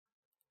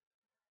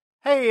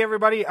Hey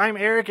everybody, I'm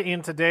Eric,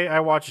 and today I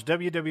watched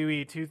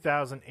WWE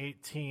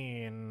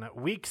 2018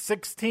 Week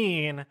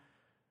 16,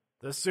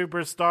 the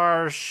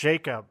Superstar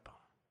Shakeup.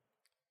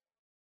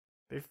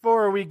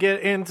 Before we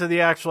get into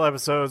the actual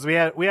episodes, we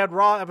had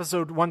Raw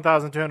episode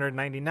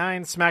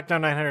 1299,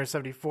 SmackDown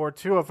 974,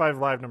 205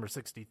 Live number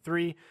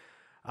 63,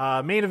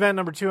 main event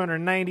number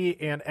 290,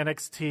 and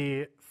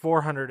NXT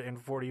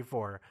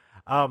 444.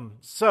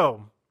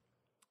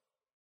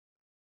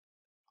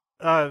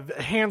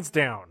 Hands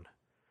down,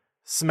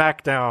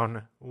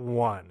 SmackDown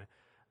won.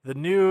 The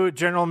new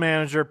general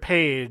manager,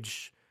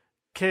 Paige,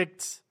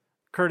 kicked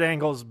Kurt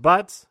Angle's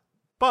butt,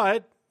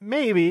 but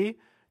maybe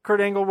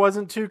Kurt Angle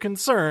wasn't too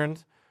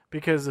concerned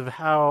because of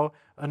how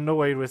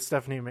annoyed with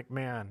Stephanie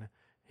McMahon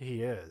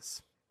he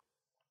is.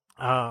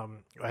 I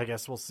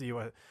guess we'll see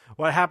what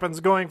happens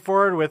going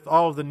forward with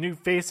all of the new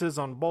faces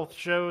on both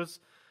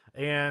shows,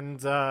 and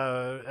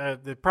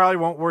they probably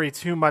won't worry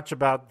too much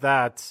about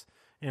that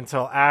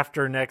until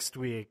after next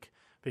week,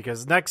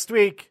 because next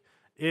week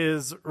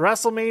is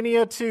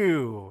WrestleMania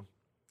 2,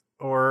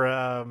 or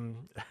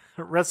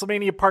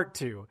WrestleMania Part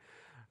 2.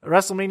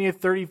 WrestleMania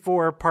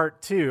 34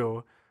 Part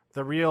 2,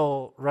 the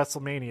real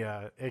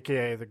WrestleMania,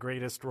 aka the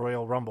Greatest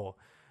Royal Rumble.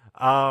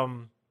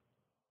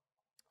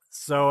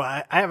 So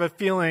I have a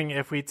feeling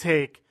if we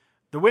take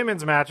the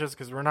women's matches,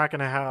 because we're not going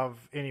to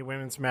have any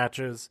women's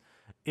matches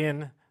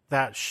in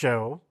that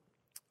show,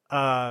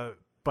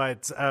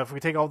 but if we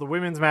take all the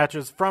women's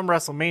matches from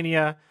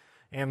WrestleMania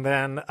and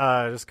then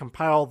just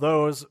compile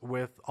those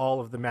with all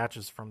of the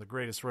matches from the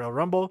Greatest Royal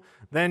Rumble,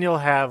 then you'll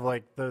have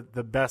like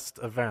the best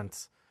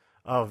event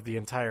of the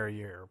entire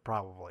year,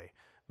 probably.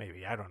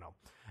 Maybe, I don't know.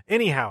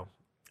 Anyhow,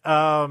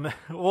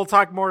 we'll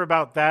talk more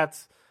about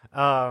that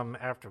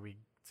after we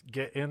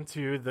get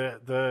into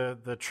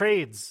the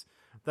trades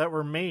that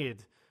were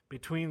made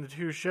between the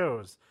two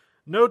shows.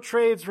 No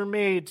trades were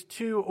made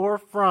to or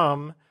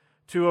from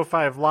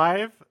 205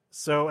 Live,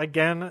 so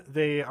again,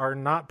 they are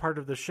not part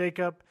of the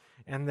shakeup,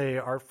 and they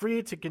are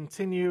free to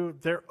continue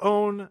their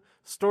own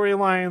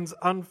storylines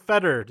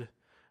unfettered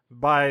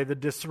by the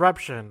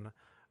disruption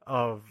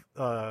of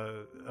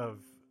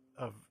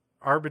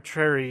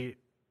arbitrary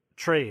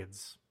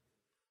trades.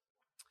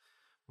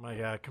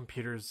 My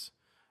computer's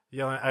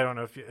yelling. I don't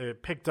know if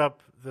it picked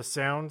up the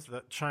sound,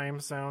 that chime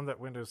sound that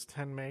Windows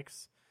 10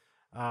 makes.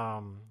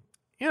 You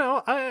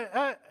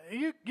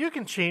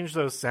can change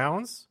those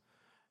sounds.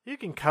 You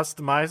can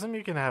customize them.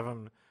 You can have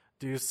them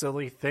do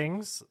silly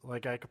things.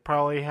 Like I could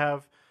probably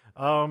have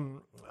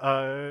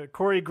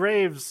Corey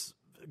Graves'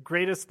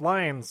 greatest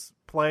lines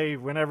play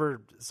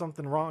whenever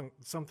something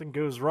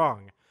goes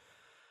wrong.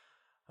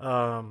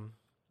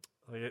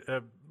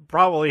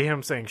 Probably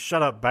him saying,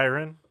 "Shut up,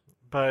 Byron."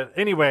 But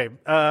anyway,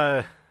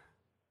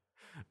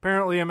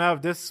 apparently I'm out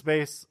of disk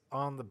space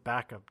on the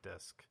backup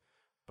disk,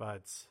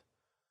 but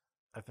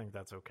I think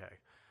that's okay.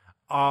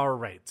 All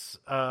right.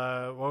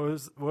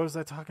 What was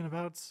I talking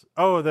about?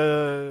 Oh,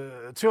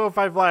 the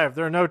 205 Live.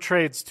 There are no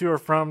trades to or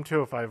from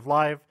 205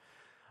 Live,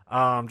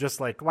 just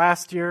like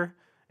last year.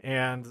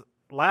 And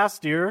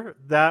last year,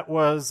 that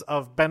was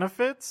of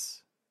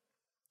benefits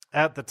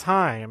at the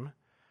time,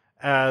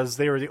 as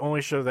they were the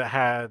only show that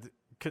had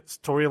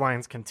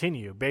storylines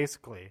continue,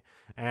 basically.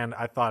 And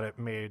I thought it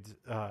made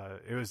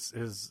it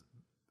was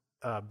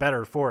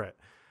better for it.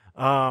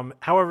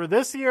 However,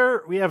 this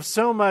year we have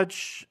so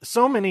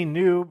many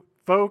new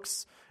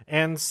folks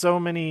and so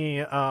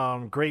many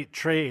great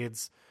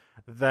trades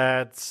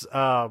that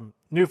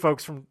new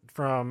folks from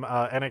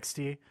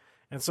NXT,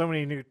 and so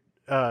many new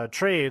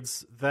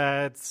trades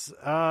that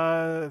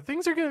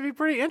things are going to be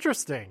pretty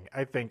interesting,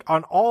 I think,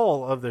 on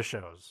all of the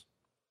shows.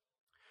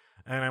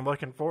 And I'm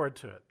looking forward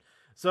to it.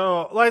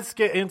 So let's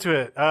get into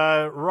it.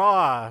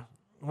 Raw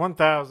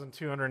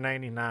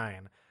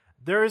 1299.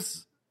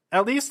 There's,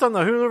 at least on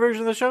the Hulu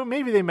version of the show,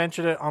 maybe they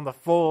mentioned it on the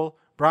full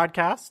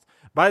broadcast.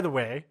 By the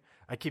way,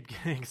 I keep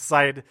getting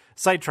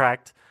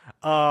sidetracked.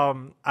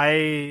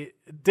 I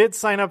did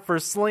sign up for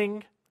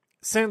Sling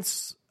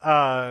since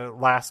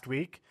last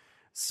week.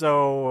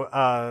 So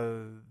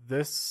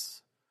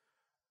this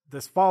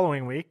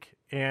following week,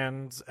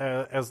 and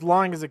as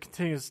long as it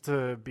continues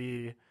to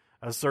be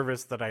a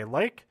service that I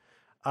like,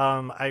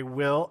 I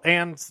will,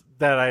 and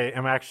that I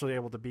am actually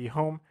able to be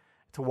home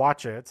to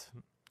watch it,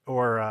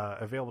 or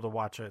available to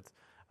watch it,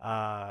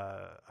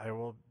 I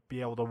will be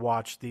able to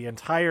watch the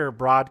entire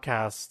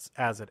broadcast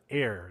as it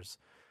airs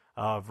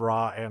of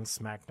Raw and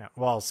SmackDown.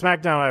 Well,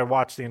 SmackDown, I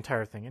watch the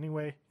entire thing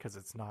anyway because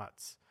it's not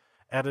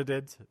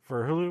edited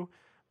for Hulu,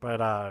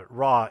 but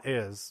Raw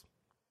is.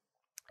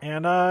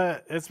 And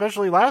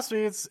especially last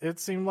week, it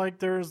seemed like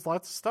there's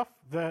lots of stuff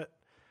that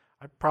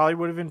I probably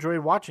would have enjoyed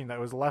watching that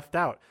was left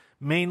out.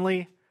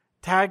 Mainly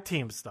tag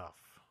team stuff.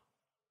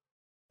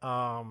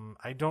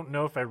 I don't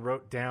know if I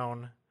wrote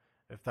down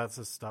if that's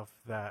the stuff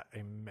that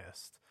I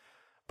missed.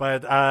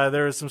 But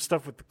there was some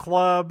stuff with the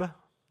club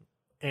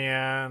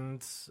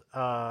and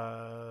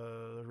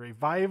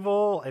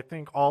Revival. I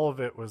think all of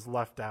it was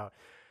left out.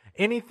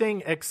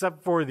 Anything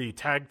except for the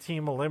tag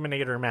team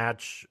eliminator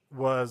match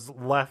was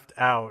left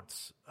out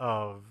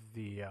of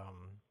the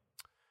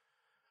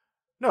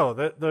No,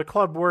 the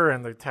club were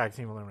in the tag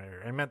team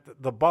eliminator. I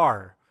meant the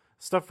bar.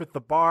 Stuff with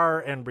the bar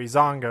and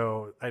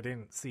Breezango, I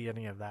didn't see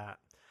any of that.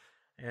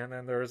 And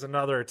then there was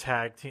another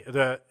tag team,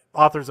 the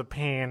Authors of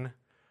Pain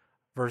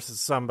versus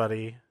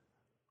somebody.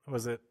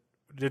 Was it?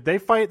 Did they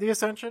fight the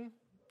Ascension?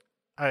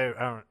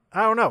 I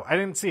don't know. I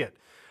didn't see it.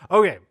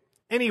 Okay.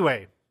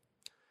 Anyway,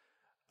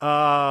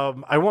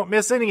 I won't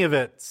miss any of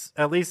it,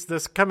 at least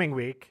this coming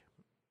week,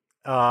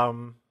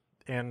 and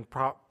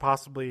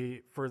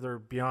possibly further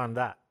beyond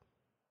that.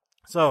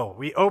 So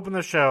we open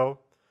the show.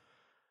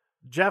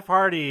 Jeff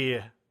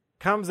Hardy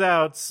comes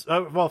out.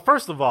 Well,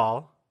 first of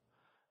all,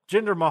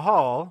 Jinder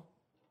Mahal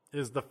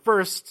is the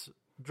first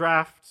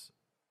draft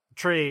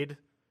trade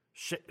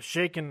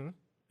shaken.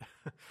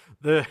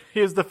 He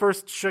is the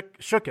first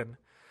shooken.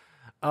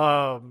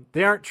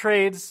 They aren't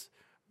trades;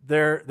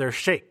 they're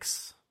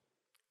shakes.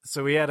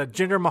 So we had a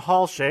Jinder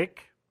Mahal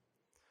shake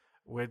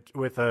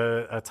with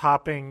a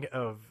topping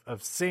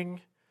of Sing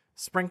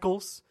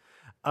sprinkles.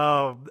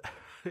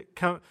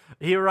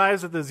 He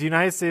arrives with his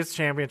United States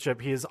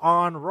Championship. He is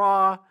on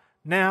Raw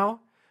now,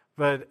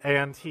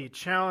 and he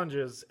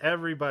challenges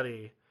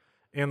everybody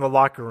in the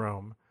locker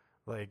room.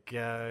 Like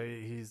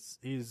he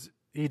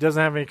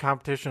doesn't have any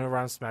competition over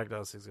on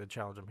SmackDown, so he's gonna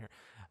challenge him here.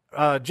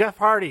 Jeff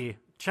Hardy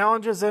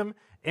challenges him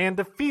and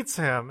defeats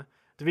him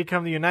to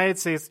become the United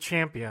States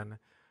champion.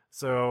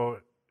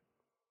 So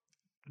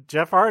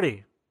Jeff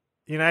Hardy,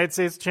 United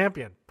States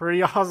champion,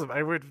 pretty awesome.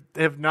 I would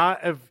have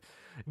not have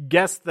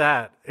guessed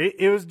that.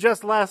 It was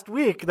just last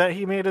week that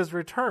he made his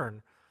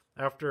return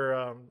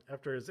after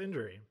his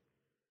injury.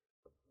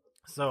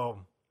 So,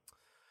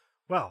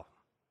 well,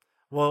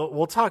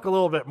 we'll talk a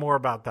little bit more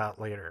about that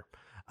later.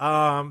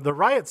 The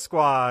Riot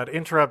Squad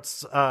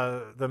interrupts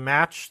the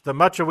match, the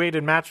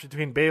much-awaited match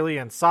between Bayley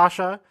and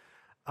Sasha.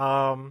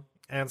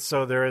 And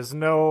so there is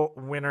no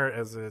winner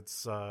as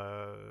it's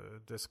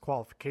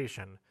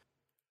disqualification.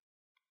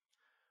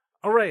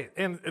 All right,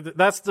 and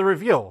that's the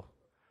reveal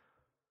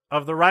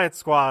of the Riot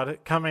Squad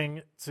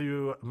coming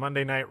to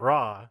Monday Night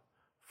Raw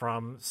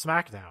from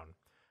SmackDown.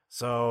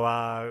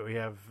 So we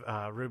have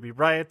Ruby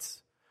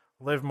Riott,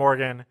 Liv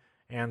Morgan,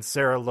 and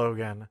Sarah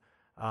Logan.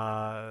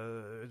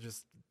 I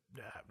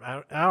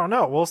don't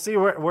know. We'll see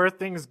where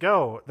things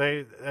go.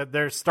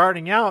 They're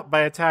starting out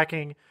by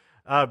attacking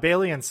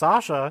Bayley and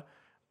Sasha,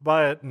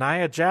 but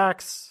Nia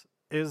Jax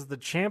is the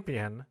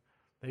champion.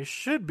 They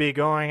should be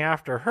going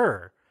after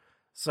her.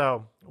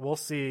 So we'll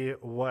see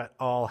what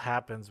all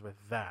happens with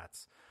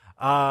that.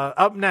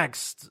 Up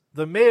next,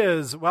 The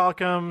Miz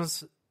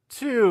welcomes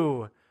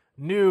 2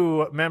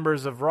 new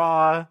members of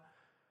Raw,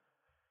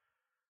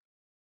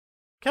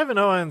 Kevin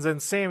Owens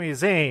and Sami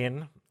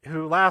Zayn,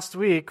 who last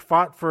week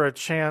fought for a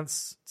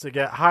chance to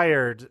get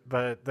hired,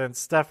 but then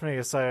Stephanie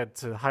decided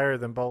to hire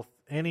them both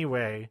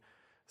anyway.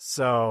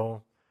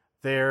 So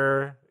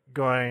they're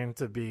going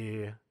to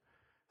be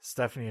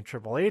Stephanie and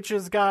Triple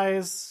H's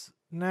guys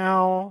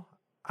now.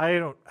 I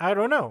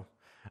don't know.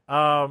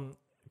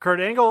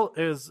 Kurt Angle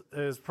is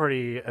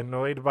pretty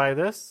annoyed by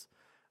this.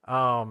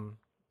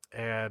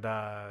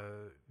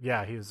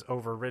 He's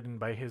overridden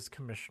by his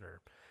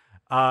commissioner.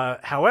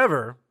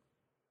 However,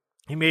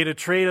 he made a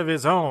trade of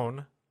his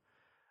own,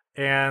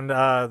 and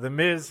The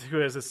Miz, who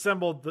has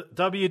assembled the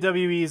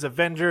WWE's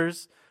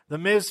Avengers, The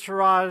Miz,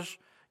 Taraj,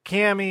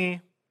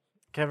 Cammy,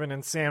 Kevin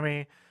and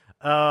Sammy,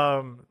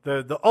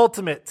 the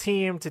ultimate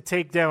team to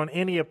take down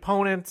any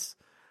opponent.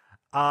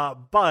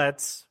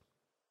 But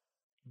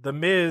The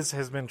Miz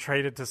has been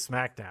traded to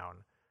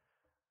SmackDown.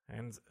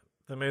 And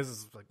The Miz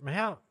is like,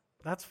 man,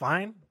 that's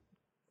fine.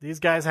 These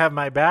guys have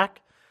my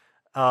back.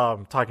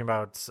 Talking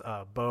about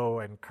Bo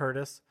and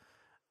Curtis.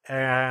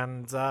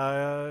 And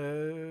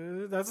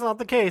that's not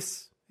the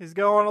case. He's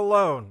going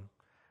alone.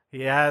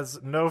 He has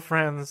no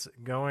friends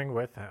going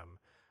with him.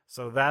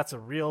 So that's a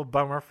real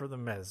bummer for The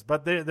Miz.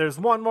 But there's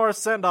one more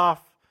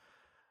send-off.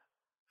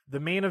 The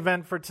main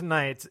event for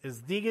tonight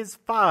is these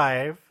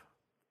 5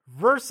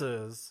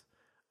 versus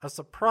a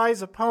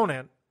surprise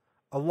opponent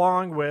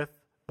along with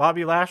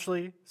Bobby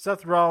Lashley,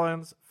 Seth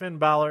Rollins, Finn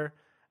Balor,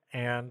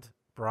 and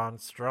Braun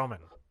Strowman.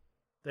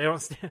 They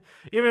don't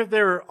even if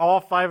they were all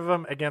 5 of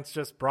them against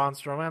just Braun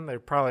Strowman, they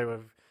probably would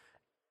have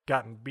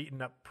gotten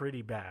beaten up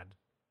pretty bad.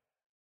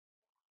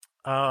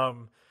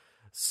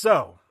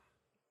 So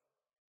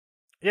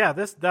yeah,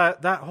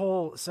 that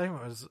whole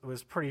segment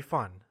was pretty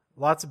fun.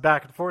 Lots of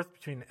back and forth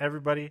between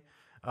everybody.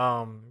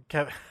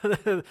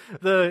 The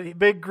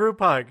big group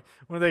hug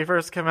when they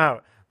first come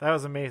out, that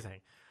was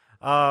amazing.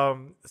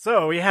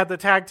 So we had the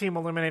tag team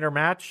eliminator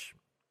match,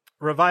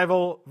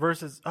 Revival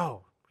versus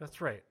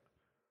that's right,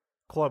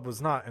 Club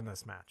was not in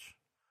this match.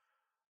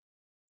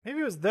 Maybe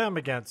it was them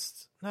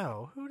against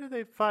who did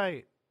they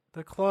fight?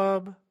 The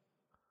Club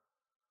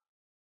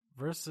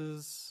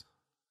versus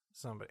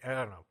somebody, I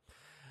don't know.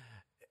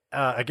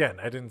 Again,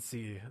 I didn't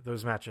see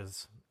those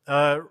matches.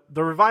 The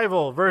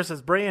Revival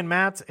versus Bray and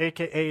Matt,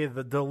 a.k.a.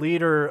 the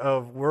Deleter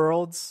of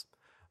Worlds.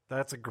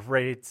 That's a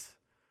great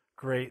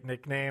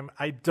nickname.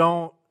 I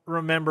don't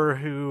remember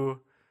who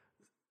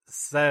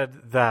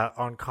said that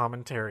on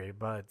commentary,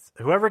 but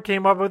whoever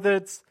came up with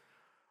it,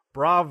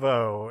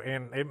 Bravo.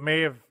 And it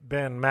may have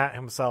been Matt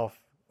himself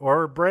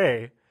or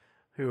Bray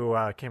who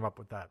came up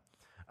with that.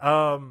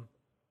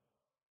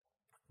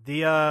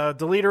 The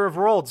Deleter of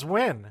Worlds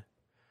win.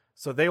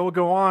 So they will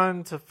go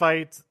on to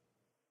fight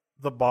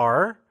the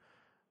Bar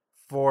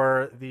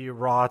for the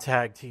Raw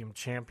Tag Team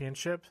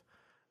Championship.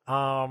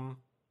 But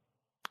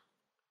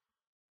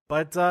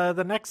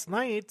the next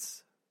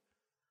night,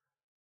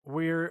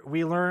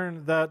 we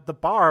learn that the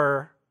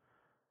Bar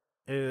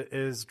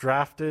is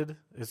drafted,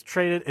 is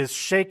traded, is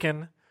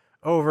shaken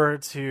over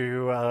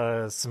to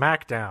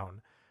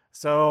SmackDown.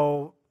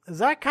 So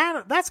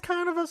that's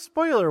kind of a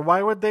spoiler.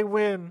 Why would they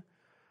win?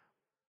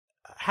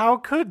 How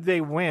could they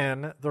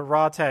win the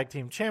Raw Tag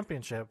Team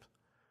Championship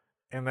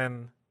and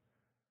then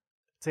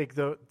take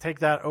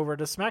that over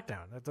to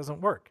SmackDown? That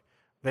doesn't work.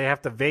 They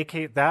have to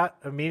vacate that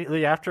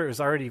immediately after it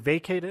was already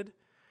vacated.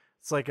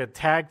 It's like a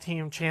tag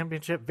team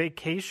championship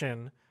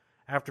vacation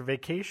after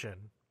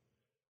vacation.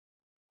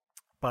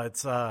 But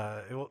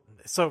so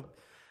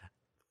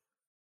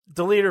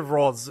Deleter of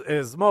Worlds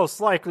is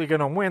most likely going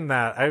to win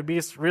that. I would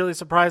be really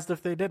surprised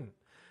if they didn't.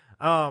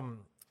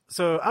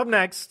 So up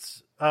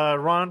next,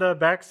 Ronda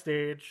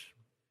backstage,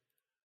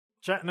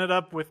 chatting it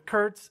up with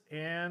Kurt,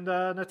 and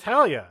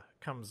Natalya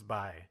comes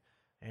by,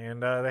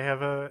 and they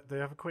have a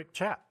quick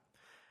chat.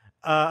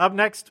 Up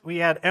next, we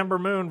had Ember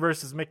Moon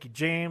versus Mickie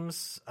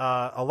James.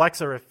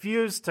 Alexa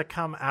refused to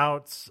come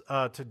out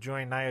to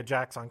join Nia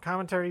Jax on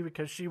commentary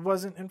because she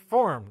wasn't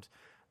informed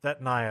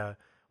that Nia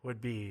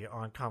would be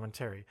on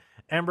commentary.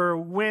 Ember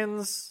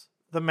wins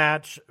the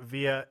match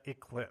via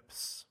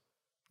Eclipse.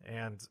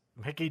 And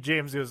Mickie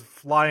James was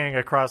flying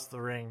across the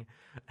ring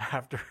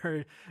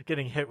after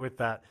getting hit with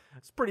that.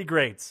 It's pretty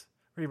great.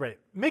 Pretty great.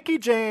 Mickie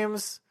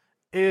James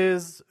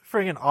is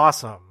friggin'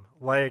 awesome,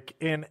 like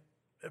in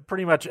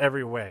pretty much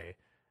every way.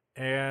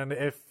 And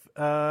if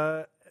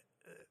you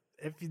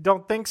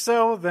don't think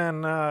so,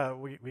 then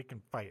we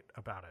can fight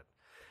about it.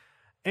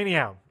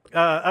 Anyhow,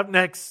 up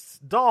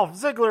next, Dolph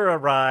Ziggler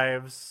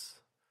arrives.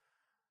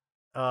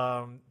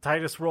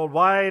 Titus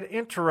Worldwide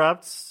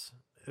interrupts.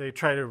 They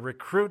try to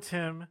recruit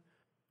him.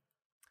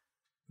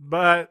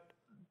 But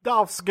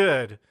Dolph's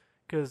good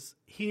because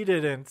he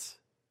didn't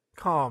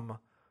come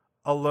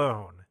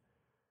alone.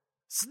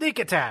 Sneak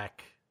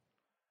attack.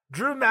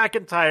 Drew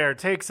McIntyre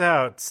takes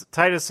out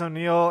Titus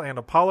O'Neil and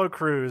Apollo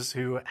Crews,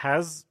 who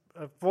has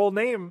a full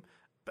name.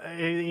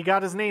 He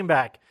got his name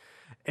back.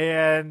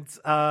 And,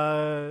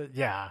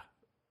 yeah,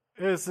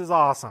 this is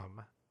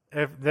awesome.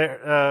 If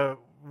there,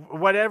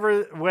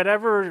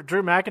 whatever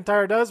Drew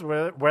McIntyre does,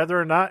 whether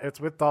or not it's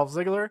with Dolph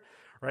Ziggler,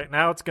 right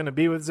now it's going to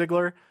be with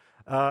Ziggler,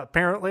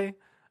 apparently.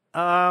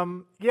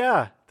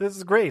 Yeah, this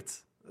is great.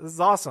 This is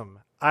awesome.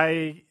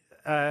 I'm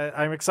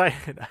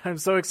excited. I'm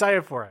so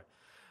excited for it.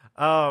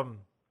 So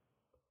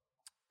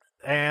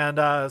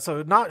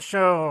not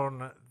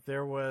shown,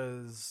 there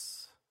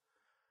was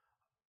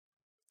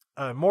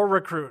more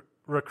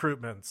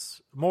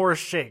recruitments, more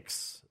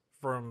shakes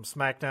from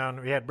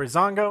SmackDown. We had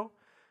Breezango.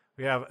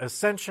 We have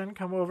Ascension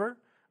come over,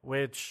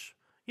 which,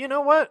 you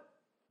know what?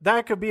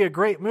 That could be a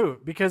great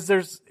move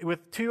because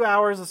with 2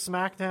 hours of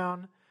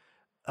SmackDown,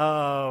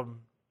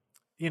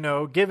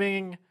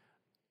 giving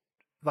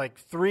like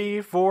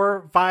 3,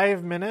 4,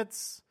 5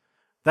 minutes,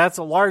 that's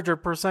a larger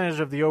percentage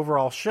of the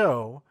overall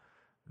show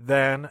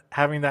than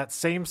having that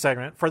same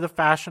segment for the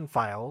Fashion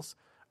Files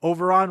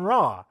over on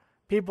Raw.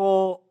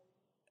 I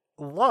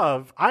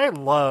love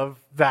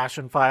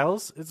Fashion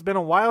Files. It's been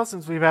a while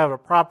since we've had a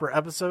proper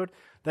episode.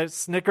 That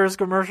Snickers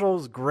commercial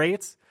is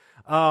great.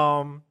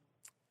 And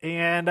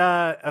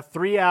a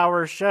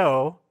 3-hour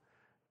show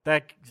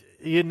that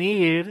you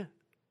need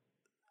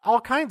all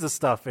kinds of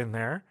stuff in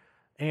there.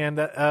 And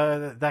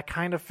that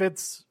kind of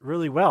fits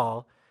really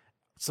well.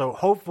 So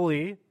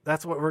hopefully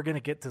that's what we're going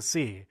to get to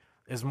see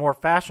is more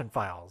Fashion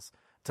Files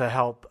to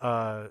help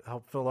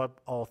fill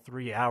up all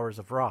 3 hours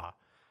of Raw.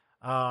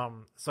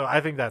 So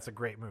I think that's a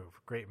great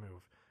move. Great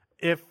move.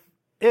 If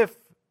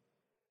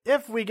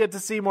we get to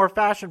see more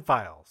Fashion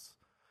Files,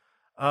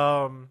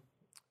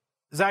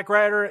 Zack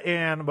Ryder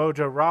and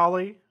Mojo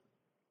Rawley,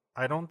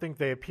 I don't think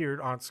they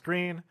appeared on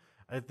screen.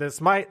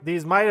 These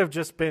might have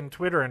just been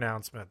Twitter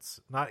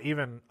announcements, not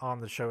even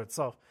on the show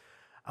itself.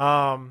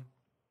 So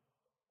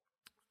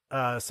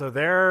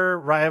their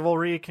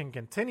rivalry can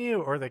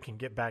continue, or they can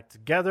get back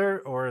together,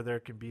 or there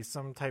can be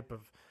some type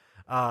of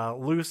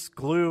loose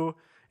glue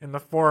in the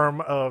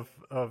form of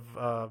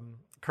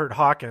Kurt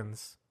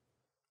Hawkins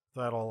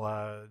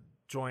that'll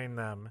join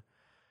them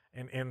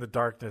and in the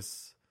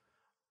darkness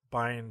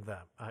bind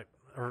them,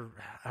 or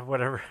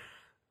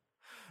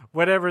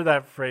whatever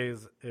that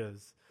phrase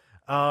is.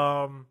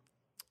 And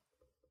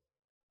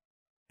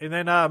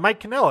then Mike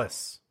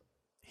Kanellis,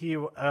 he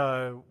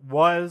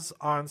was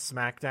on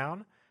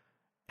SmackDown,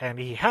 and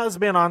he has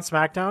been on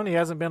SmackDown. He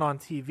hasn't been on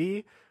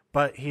TV,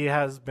 but he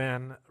has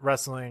been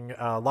wrestling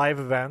live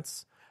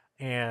events,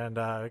 and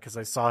because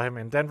I saw him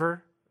in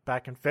Denver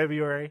back in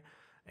February.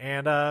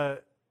 And I'm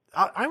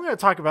going to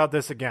talk about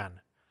this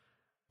again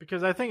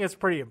because I think it's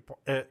pretty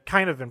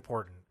kind of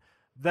important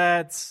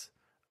that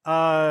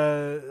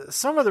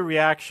some of the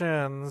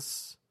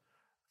reactions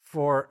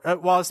for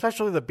well,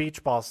 especially the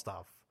beach ball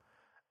stuff.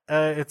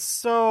 It's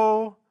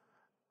so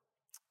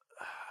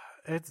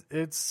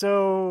it's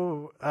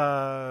so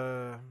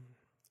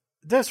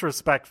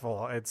disrespectful,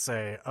 I'd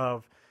say,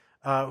 of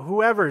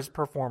whoever's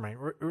performing,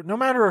 no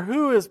matter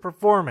who is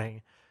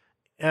performing.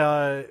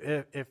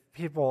 If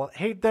people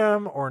hate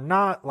them or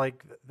not,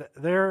 like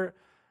they're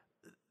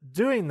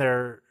doing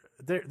they're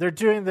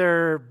doing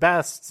their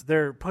best.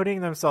 They're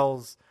putting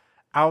themselves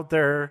out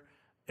there,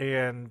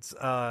 and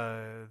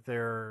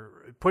they're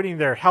putting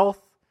their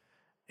health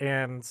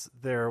and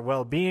their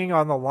well-being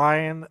on the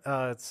line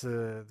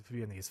to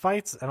be in these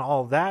fights and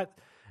all of that,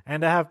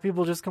 and to have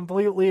people just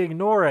completely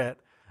ignore it.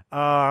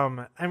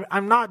 I'm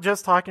not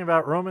just talking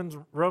about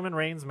Roman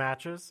Reigns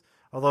matches,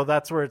 although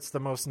that's where it's the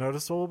most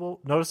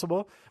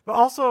noticeable, but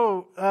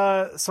also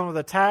some of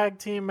the tag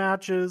team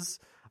matches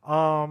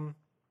that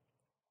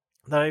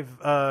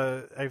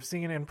I've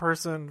seen in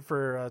person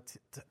for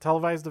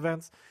televised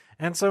events,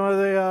 and some of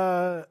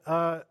the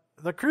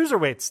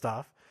cruiserweight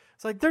stuff.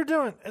 It's like they're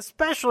doing,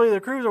 especially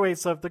the cruiserweight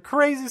stuff, the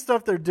crazy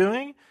stuff they're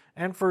doing,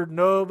 and for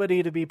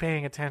nobody to be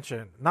paying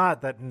attention.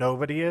 Not that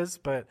nobody is,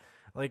 but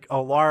like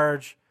a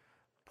large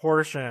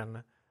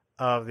portion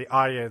of the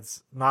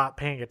audience not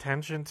paying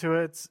attention to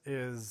it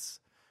is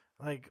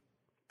like,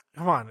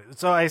 come on.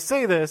 So I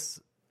say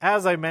this,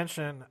 as I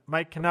mentioned,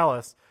 Mike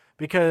Kanellis,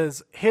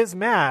 because his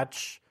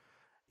match,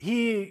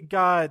 he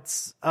got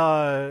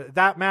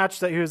that match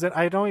that he was in.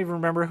 I don't even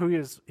remember who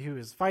he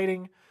was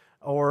fighting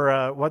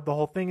or what the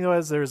whole thing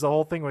was. There's a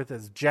whole thing with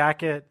his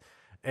jacket,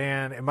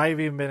 and it might have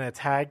even been a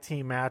tag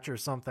team match or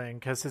something,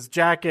 because his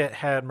jacket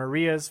had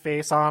Maria's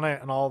face on it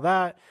and all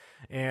that,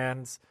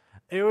 and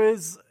it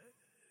was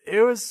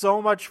so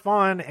much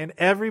fun, and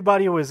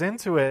everybody was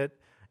into it,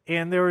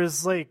 and there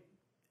was like,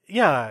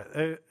 yeah,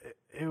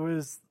 it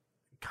was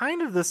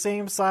kind of the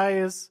same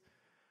size.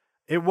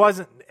 It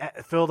wasn't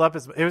filled up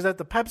as it was at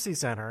the Pepsi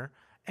Center,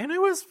 and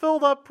it was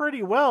filled up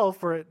pretty well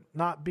for it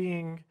not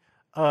being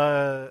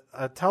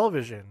a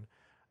television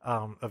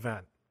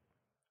event.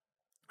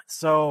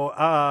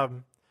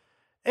 So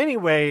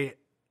anyway,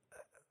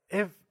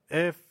 if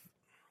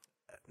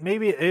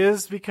maybe it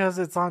is because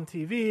it's on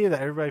TV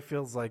that everybody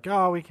feels like,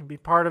 oh, we can be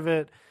part of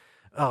it,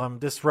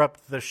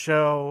 disrupt the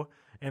show,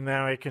 and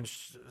then we can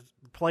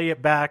play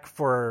it back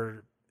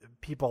for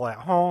people at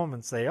home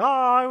and say, oh,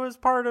 I was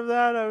part of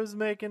that. I was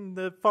making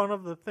the fun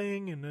of the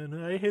thing, and then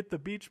I hit the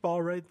beach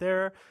ball right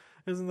there.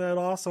 Isn't that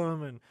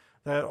awesome? And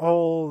that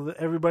whole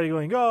everybody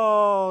going,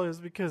 oh, is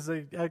because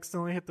they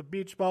accidentally hit the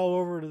beach ball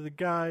over to the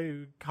guy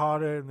who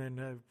caught it, and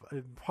then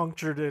I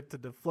punctured it to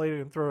deflate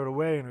it and throw it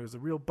away, and it was a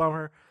real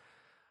bummer.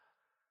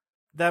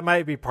 That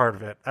might be part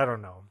of it. I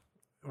don't know.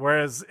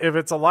 Whereas if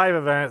it's a live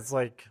event, it's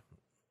like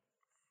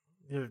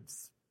you're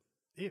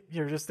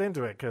just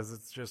into it because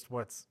it's just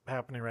what's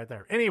happening right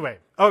there. Anyway,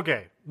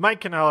 okay,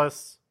 Mike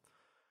Kanellis,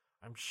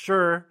 I'm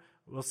sure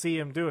we'll see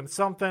him doing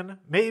something.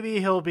 Maybe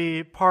he'll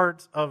be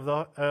part of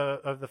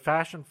the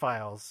Fashion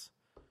Files.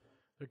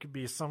 There could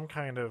be some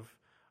kind of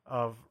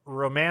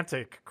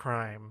romantic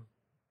crime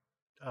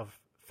of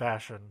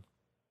fashion.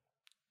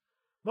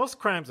 Most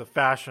crimes of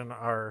fashion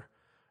are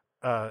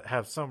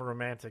have some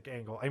romantic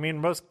angle. I mean,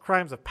 most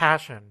crimes of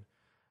passion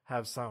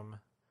have some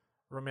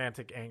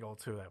romantic angle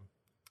to them.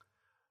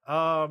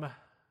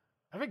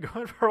 I've been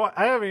going for a while.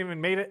 I haven't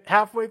even made it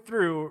halfway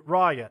through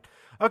Raw yet.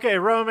 Okay,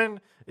 Roman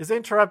is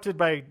interrupted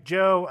by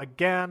Joe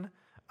again.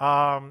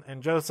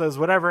 And Joe says,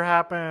 whatever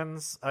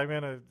happens,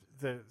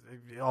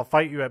 I'll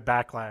fight you at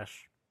Backlash.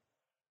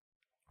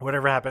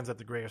 Whatever happens at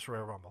the Greatest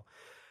Royal Rumble.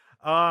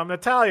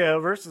 Natalya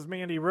versus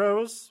Mandy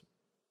Rose.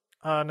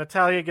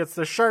 Natalya gets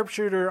the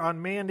sharpshooter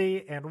on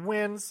Mandy and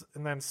wins,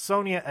 and then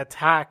Sonya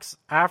attacks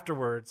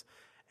afterwards,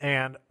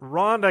 and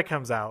Ronda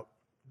comes out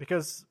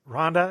because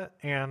Ronda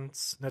and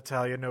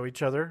Natalya know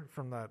each other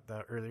from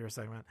the earlier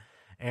segment,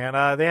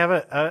 and they have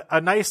a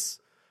nice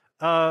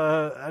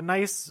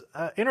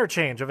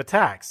interchange of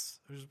attacks,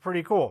 which is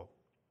pretty cool.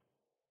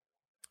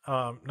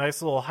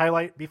 Nice little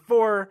highlight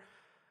before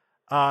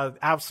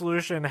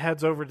Absolution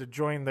heads over to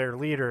join their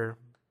leader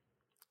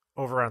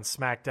over on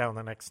SmackDown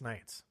the next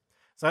night.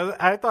 So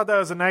I thought that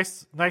was a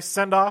nice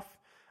send-off,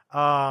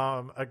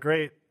 a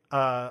great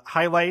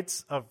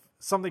highlights of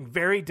something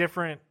very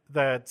different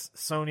that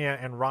Sonya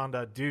and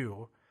Ronda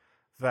do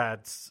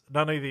that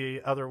none of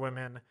the other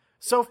women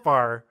so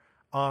far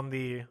on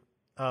the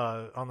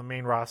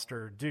main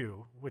roster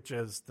do, which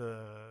is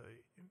the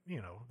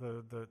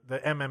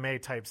MMA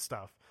type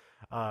stuff,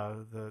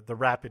 the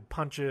rapid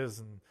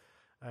punches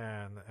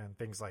and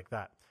things like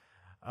that.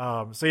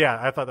 So yeah,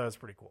 I thought that was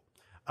pretty cool.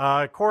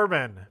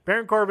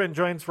 Baron Corbin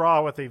joins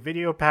Raw with a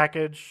video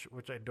package,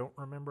 which I don't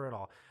remember at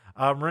all.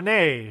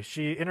 Renee,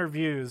 she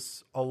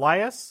interviews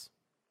Elias,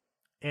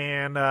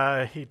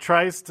 and he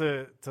tries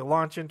to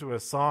launch into a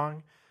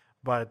song,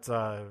 but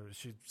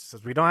she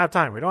says, we don't have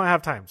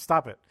time,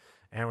 stop it.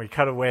 And we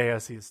cut away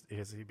as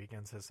he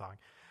begins his song.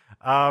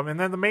 And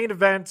then the main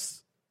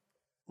event,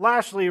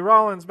 Lashley,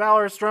 Rollins,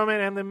 Balor,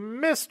 Strowman, and the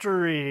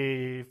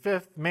mystery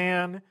fifth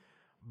man,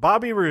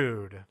 Bobby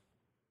Roode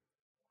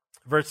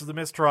versus the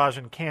Miz Taraj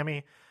and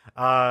Cammy.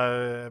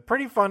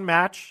 Pretty fun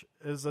match.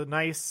 It was a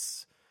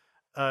nice.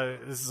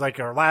 This is like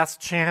our last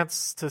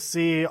chance to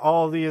see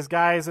all these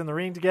guys in the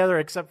ring together,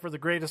 except for the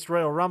Greatest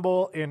Royal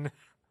Rumble in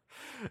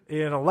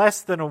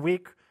less than a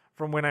week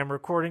from when I'm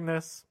recording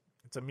this.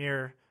 It's a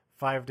mere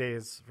 5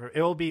 days.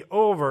 It'll be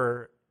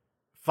over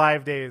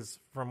 5 days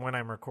from when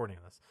I'm recording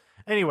this.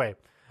 Anyway,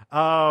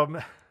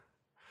 it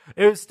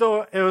was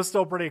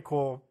still pretty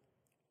cool,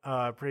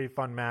 pretty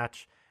fun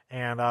match,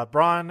 and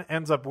Braun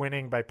ends up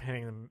winning by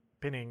pinning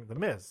the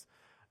Miz.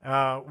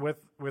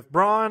 With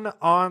Braun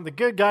on the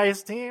good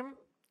guys team,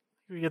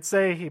 we could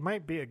say he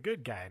might be a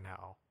good guy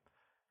now.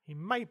 He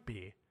might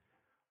be,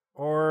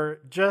 or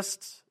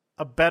just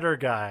a better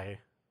guy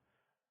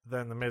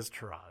than the Miz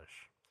Taraj.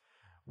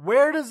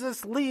 Where does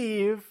this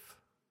leave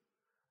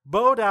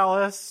Bo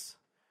Dallas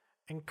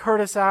and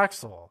Curtis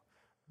Axel?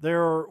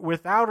 They're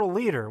without a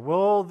leader.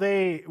 Will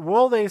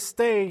they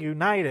stay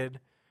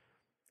united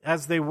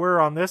as they were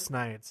on this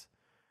night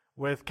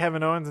with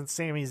Kevin Owens and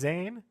Sami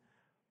Zayn,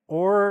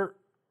 or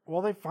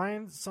will they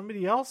find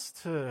somebody else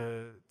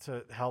to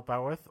help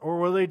out with, or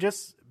will they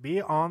just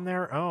be on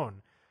their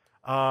own?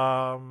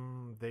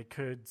 They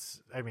could.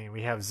 I mean,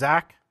 we have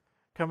Zach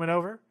coming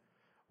over.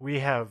 We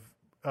have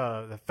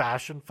the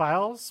Fashion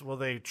Files. Will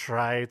they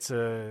try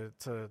to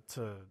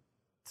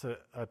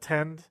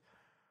attend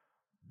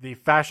the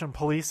Fashion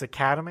Police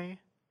Academy?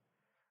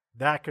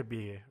 That could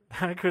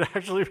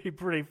actually be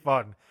pretty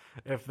fun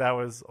if that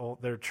was.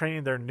 They're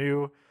training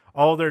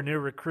all their new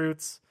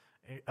recruits,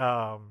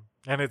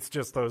 and it's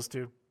just those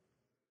two.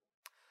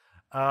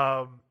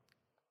 Yeah,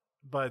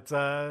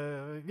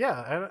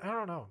 I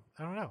don't know.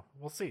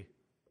 We'll see.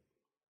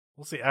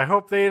 I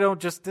hope they don't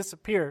just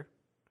disappear,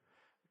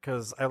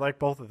 because I like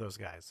both of those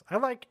guys. I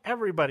like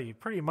everybody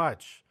pretty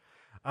much.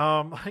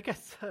 Like I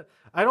said,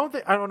 I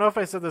don't know if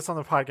I said this on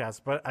the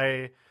podcast, but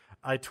I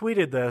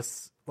tweeted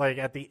this like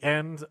at the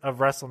end of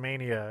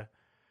WrestleMania.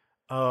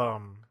 I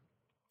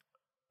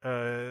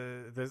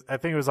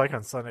think it was like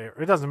on Sunday.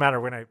 It doesn't matter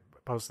when I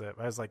posted it.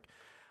 I was like,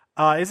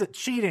 is it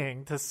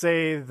cheating to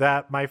say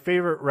that my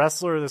favorite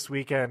wrestler this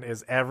weekend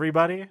is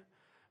everybody?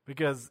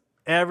 Because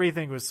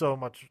everything was so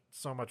much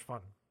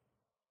fun.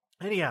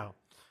 Anyhow,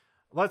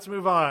 let's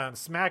move on.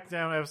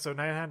 SmackDown episode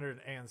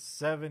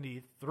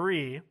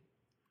 973.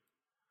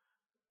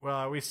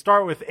 Well, we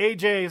start with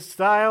AJ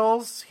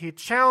Styles. He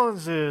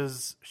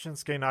challenges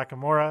Shinsuke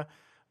Nakamura,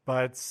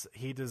 but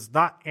he does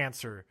not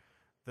answer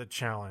the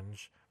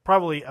challenge.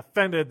 Probably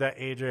offended that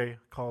AJ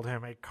called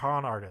him a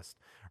con artist.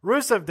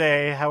 Rusev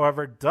Day,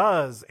 however,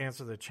 does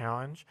answer the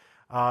challenge.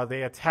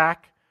 They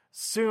attack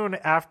soon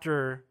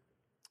after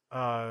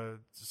the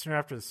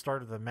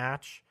start of the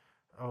match.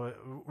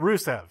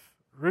 Rusev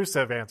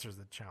answers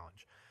the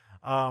challenge.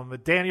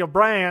 Daniel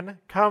Bryan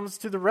comes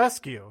to the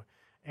rescue.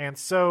 And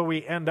so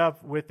we end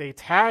up with a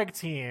tag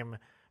team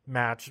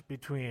match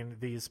between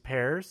these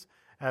pairs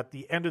at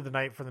the end of the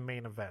night for the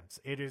main event.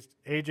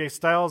 AJ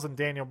Styles and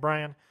Daniel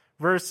Bryan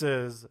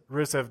versus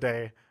Rusev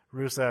Day,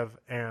 Rusev,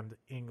 and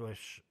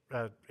Aiden.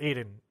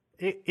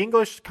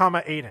 English,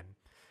 Aiden.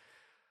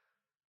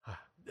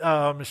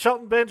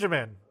 Shelton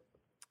Benjamin,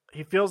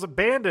 he feels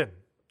abandoned.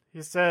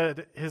 He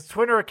said his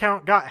Twitter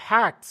account got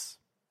hacked.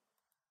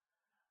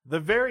 The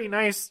very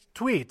nice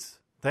tweet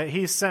that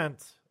he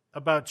sent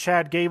about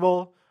Chad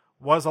Gable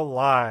was a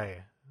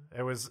lie.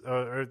 It was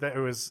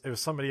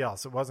somebody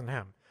else. It wasn't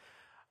him.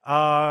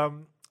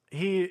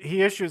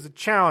 He issues a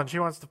challenge. He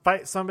wants to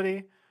fight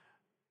somebody.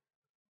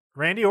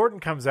 Randy Orton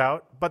comes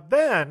out, but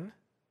then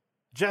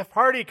Jeff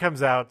Hardy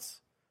comes out,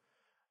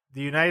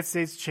 the United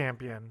States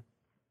champion.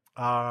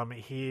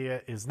 He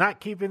is not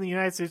keeping the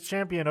United States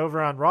champion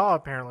over on Raw.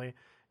 Apparently,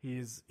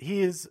 he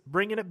is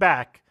bringing it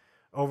back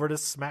over to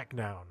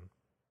SmackDown.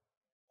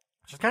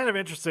 Which is kind of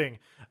interesting.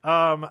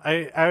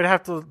 I would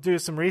have to do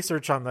some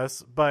research on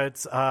this,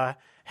 but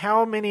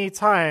how many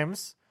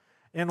times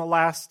in the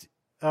last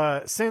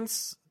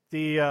since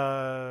the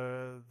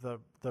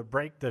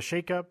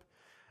shakeup,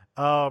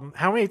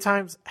 how many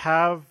times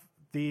have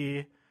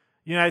the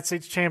United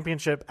States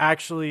Championship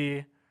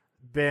actually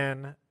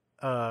been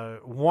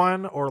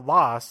won or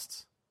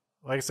lost?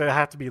 Like I said, it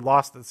had to be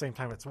lost at the same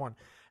time it's won.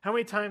 How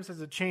many times has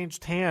it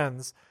changed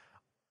hands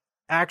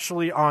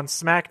actually on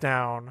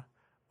SmackDown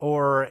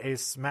or a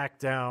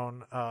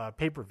SmackDown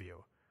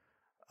pay-per-view?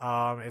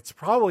 It's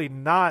probably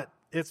not.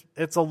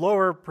 It's a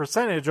lower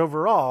percentage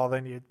overall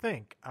than you'd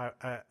think,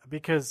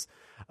 because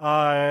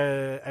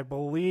I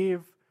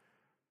believe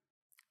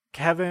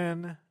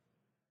Kevin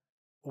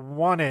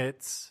won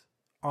it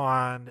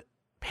on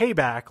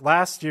Payback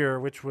last year,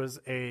 which was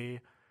a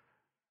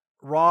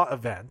Raw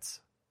event.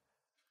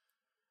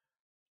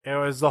 It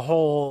was the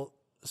whole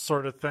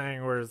sort of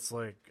thing where it's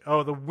like,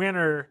 oh, the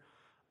winner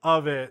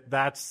of it,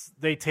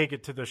 they take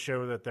it to the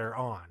show that they're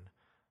on.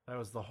 That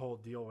was the whole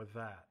deal with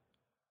that.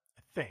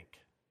 I think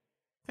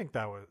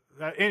that was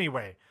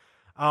anyway.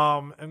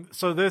 And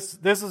so this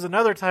is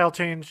another title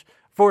change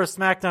for a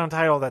SmackDown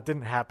title that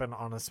didn't happen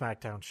on a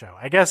SmackDown show.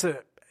 I guess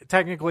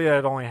technically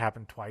it only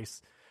happened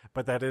twice,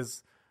 but that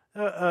is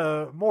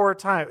more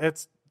time.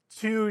 It's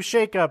 2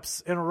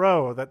 shakeups in a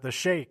row that the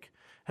Sheik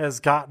has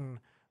gotten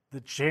the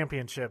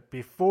championship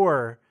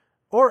before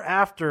or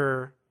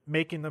after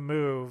making the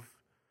move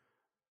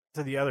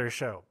to the other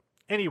show.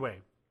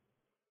 Anyway,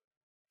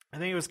 I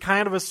think it was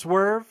kind of a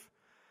swerve,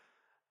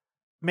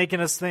 making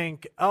us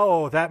think,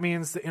 oh, that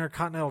means the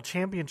Intercontinental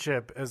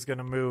Championship is going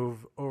to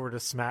move over to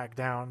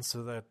SmackDown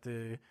so that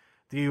the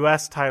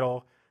U.S.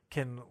 title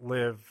can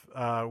live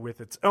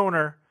with its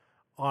owner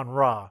on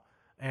Raw.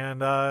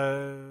 And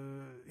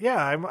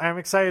I'm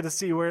excited to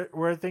see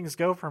where things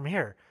go from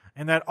here.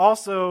 And that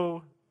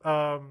also,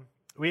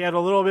 we had a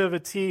little bit of a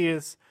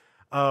tease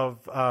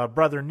of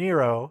Brother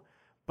Nero,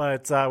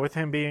 but with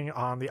him being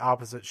on the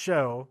opposite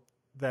show,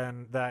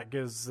 then that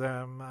gives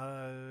them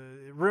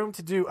room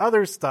to do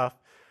other stuff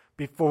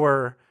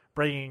before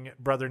bringing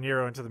Brother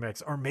Nero into the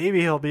mix. Or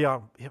maybe he'll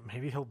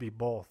be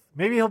both.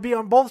 Maybe he'll be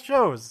on both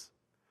shows.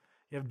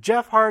 You have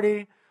Jeff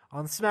Hardy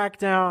on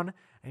SmackDown,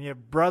 and you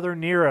have Brother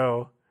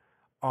Nero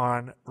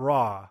on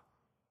Raw.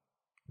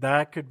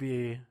 That could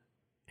be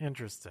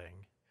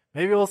interesting.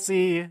 Maybe we'll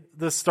see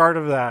the start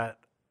of that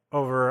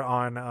over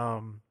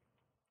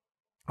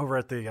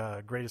at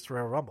the Greatest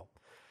Royal Rumble,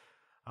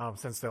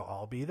 since they'll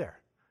all be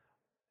there.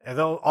 And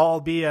they'll all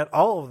be at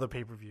all of the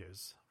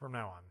pay-per-views from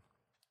now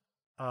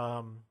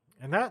on.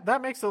 And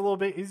that makes it a little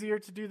bit easier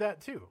to do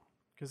that too,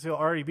 because he'll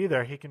already be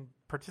there. He can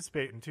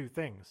participate in 2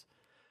 things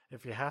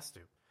if he has to,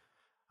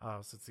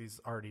 since he's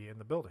already in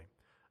the building.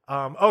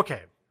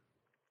 Okay.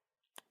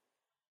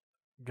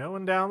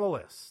 Going down the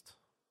list.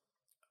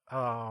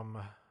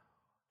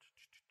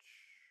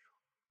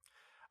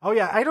 Oh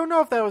yeah, I don't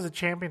know if that was a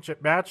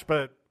championship match,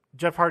 but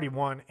Jeff Hardy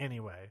won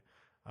anyway.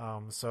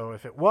 So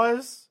if it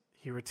was,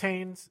 he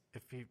retains.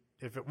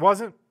 If it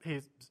wasn't,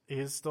 he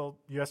is still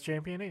U.S.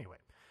 champion anyway.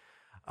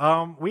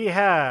 We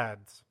had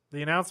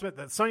the announcement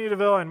that Sonya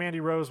Deville and Mandy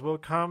Rose will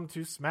come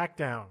to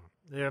SmackDown.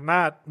 They did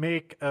not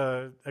make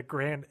a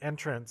grand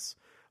entrance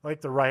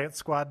like the Riot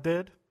Squad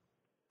did,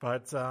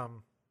 but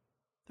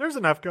there's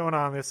enough going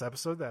on in this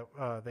episode that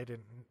they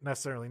didn't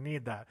necessarily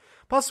need that.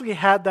 Plus, we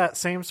had that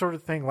same sort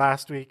of thing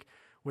last week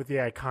with the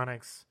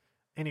Iconics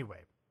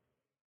anyway.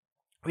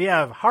 We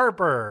have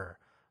Harper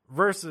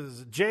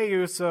versus Jey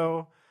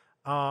Uso.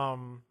 I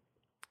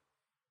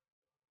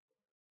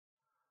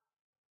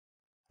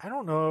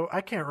don't know.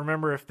 I can't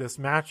remember if this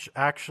match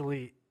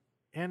actually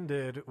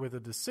ended with a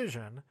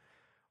decision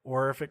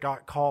or if it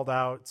got called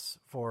out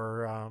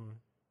for,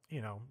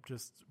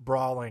 just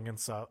brawling and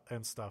stuff,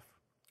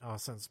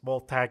 since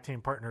both tag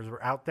team partners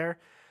were out there.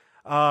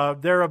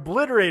 They're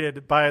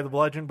obliterated by the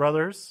Bludgeon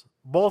Brothers.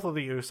 Both of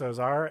the Usos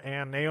are,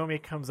 and Naomi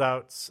comes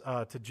out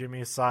to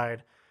Jimmy's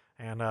side,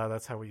 and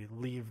that's how we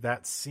leave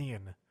that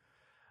scene.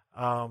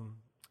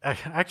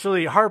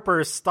 Actually,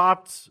 Harper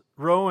stopped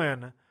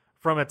Rowan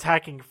from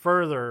attacking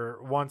further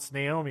once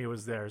Naomi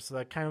was there, so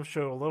that kind of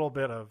showed a little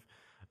bit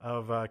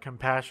of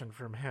compassion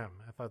from him.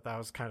 I thought that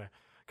was kind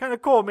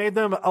of cool. It made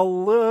them a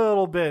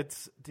little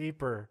bit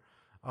deeper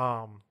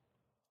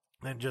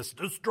than just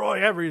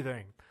destroy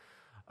everything.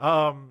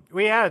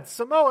 We had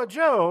Samoa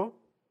Joe.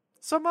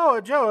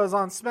 Samoa Joe is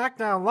on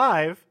SmackDown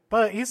Live,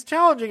 but he's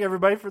challenging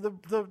everybody for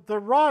the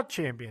Raw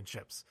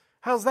championships.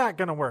 How's that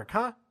going to work,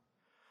 huh?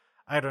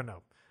 I don't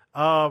know.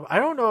 I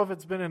don't know if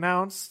it's been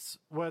announced.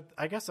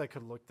 I guess I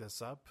could look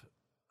this up.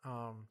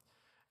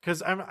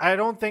 Because I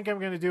don't think I'm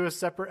going to do a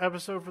separate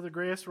episode for the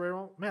Greatest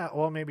Royal.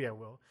 Well, maybe I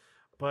will.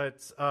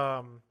 But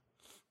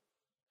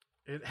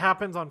it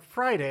happens on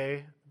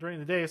Friday during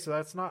the day, so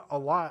that's not a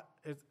lot.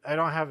 I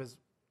don't have his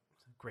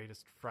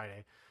Greatest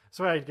Friday.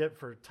 So what I get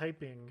for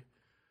typing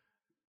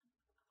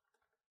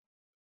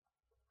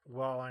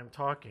while I'm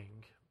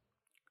talking.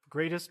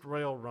 Greatest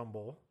Royal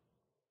Rumble.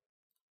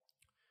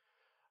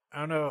 I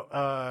don't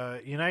know.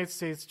 United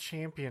States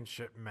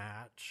Championship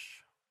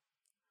match.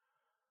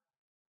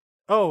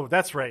 Oh,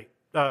 that's right.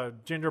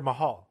 Jinder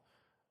Mahal.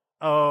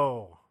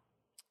 Oh,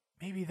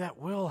 maybe that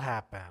will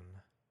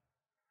happen.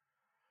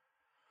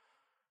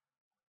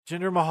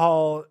 Jinder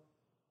Mahal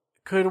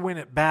could win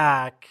it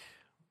back.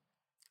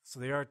 So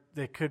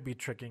they could be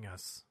tricking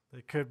us.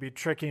 They could be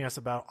tricking us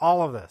about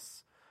all of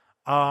this.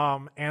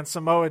 And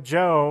Samoa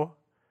Joe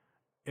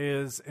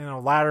is in a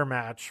ladder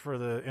match for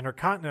the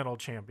Intercontinental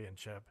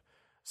Championship.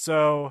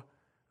 So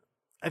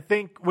I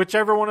think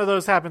whichever one of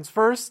those happens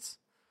first,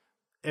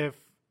 if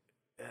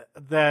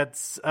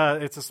that's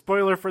it's a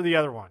spoiler for the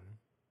other one.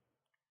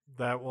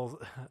 That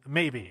will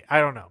maybe, I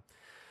don't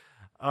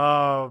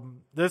know.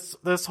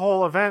 This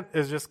whole event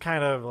is just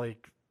kind of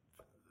like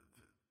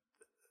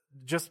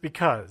just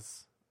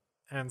because.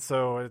 And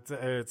so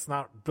it's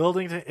not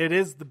building to, it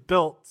is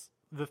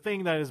the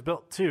thing that is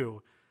built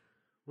to,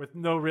 with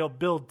no real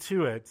build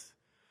to it.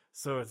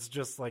 So it's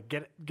just like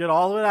get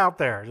all of it out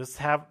there. Just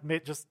have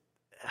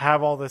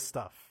all this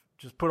stuff.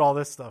 Just put all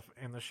this stuff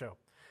in the show.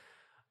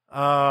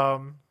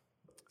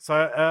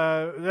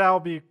 So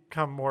that'll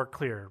become more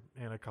clear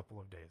in a couple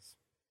of days.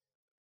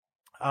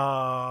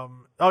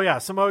 Oh yeah,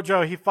 Samoa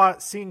Joe, he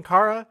fought Sin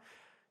Cara.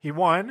 He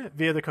won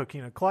via the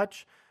Coquina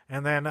Clutch.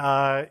 And then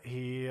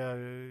he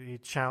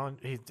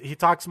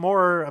talks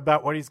more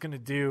about what he's going to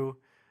do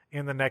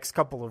in the next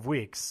couple of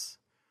weeks.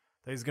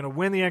 That he's going to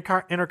win the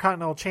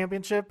Intercontinental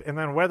Championship, and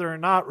then whether or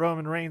not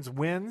Roman Reigns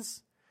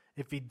wins,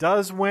 if he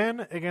does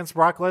win against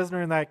Brock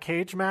Lesnar in that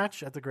cage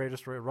match at the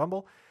Greatest Royal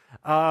Rumble,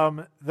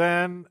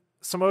 then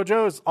Samoa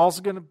Joe is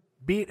also going to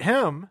beat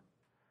him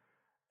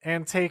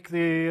and take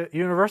the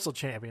Universal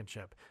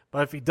Championship.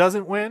 But if he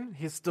doesn't win,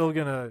 he's still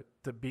going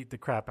to beat the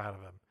crap out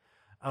of him.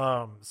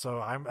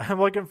 So I'm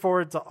looking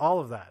forward to all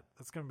of that.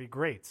 That's going to be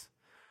great.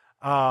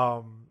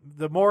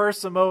 The more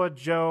Samoa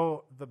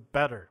Joe, the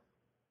better.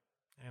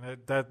 And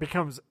that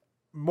becomes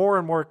more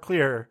and more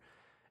clear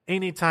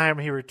anytime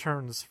he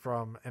returns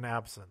from an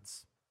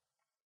absence.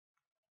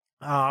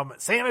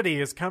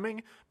 Sanity is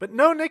coming, but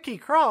no Nikki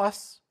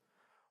Cross.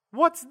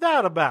 What's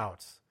that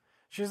about?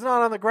 She's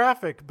not on the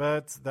graphic,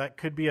 but that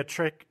could be a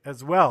trick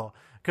as well.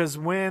 Because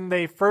when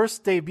they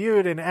first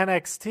debuted in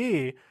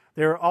NXT,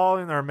 they were all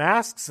in their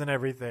masks and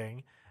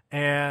everything.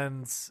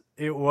 And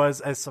it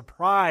was a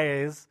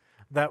surprise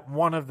that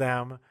one of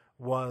them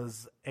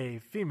was a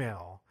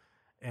female.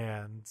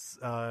 And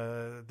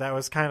that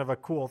was kind of a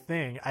cool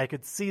thing. I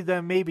could see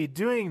them maybe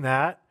doing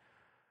that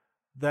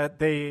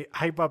they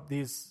hype up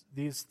these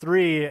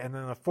three, and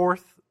then the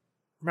fourth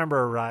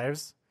member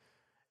arrives.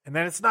 And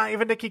then it's not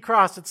even Nikki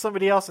Cross, it's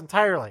somebody else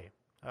entirely.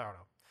 I don't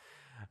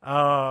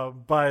know.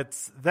 But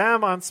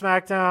them on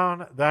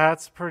SmackDown,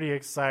 that's pretty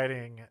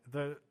exciting.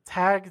 The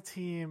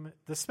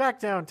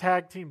SmackDown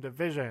tag team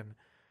division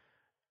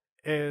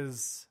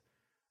is,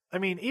 I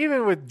mean,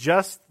 even with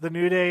just the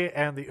New Day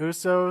and the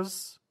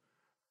Usos,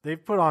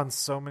 they've put on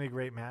so many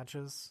great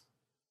matches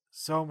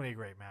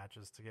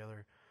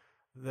together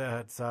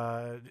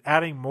that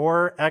adding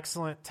more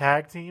excellent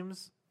tag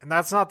teams, and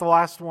that's not the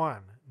last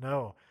one.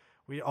 No,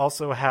 we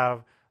also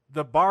have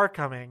the Bar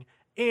coming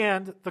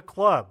and the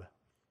Club.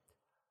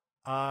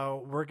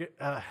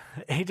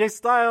 AJ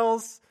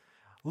Styles,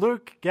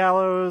 Luke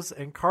Gallows,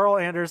 and Carl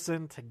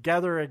Anderson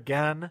together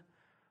again.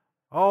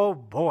 Oh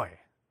boy,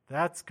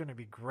 that's going to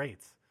be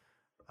great.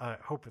 I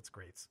hope it's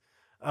great.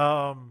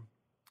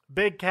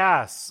 Big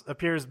Cass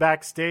appears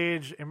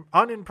backstage,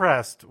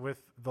 unimpressed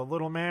with the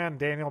little man,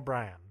 Daniel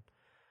Bryan.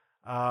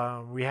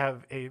 We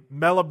have a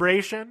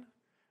Melibration.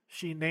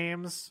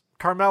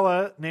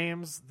 Carmella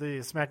names the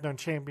SmackDown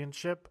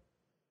Championship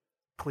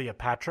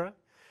Cleopatra.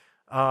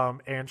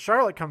 And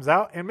Charlotte comes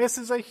out and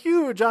misses a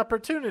huge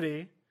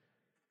opportunity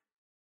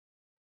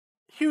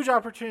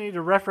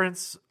to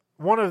reference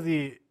one of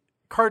the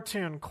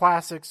cartoon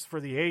classics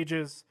for the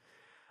ages.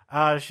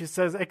 She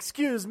says,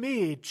 "Excuse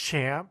me,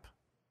 champ,"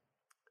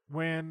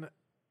 when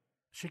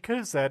she could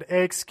have said,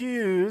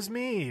 "Excuse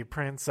me,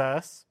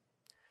 princess,"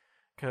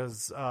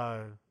 because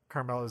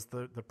Carmella is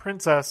the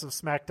princess of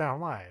SmackDown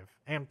Live,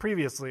 and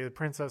previously the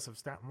princess of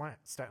Staten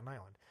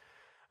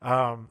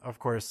Island. Of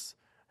course,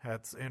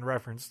 that's in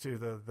reference to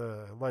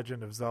the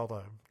Legend of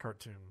Zelda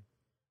cartoon.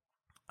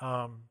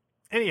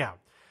 Anyhow,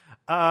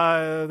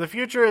 the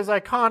future is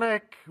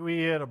iconic.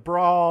 We had a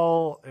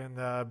brawl,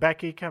 and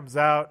Becky comes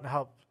out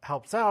and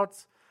helps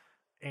out.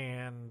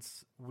 And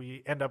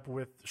we end up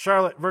with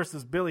Charlotte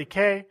versus Billie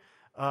Kay,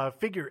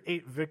 figure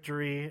 8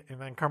 victory, and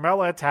then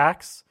Carmella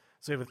attacks.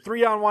 So we have a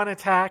 3-on-1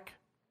 attack,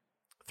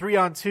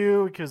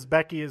 3-on-2 because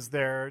Becky is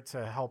there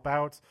to help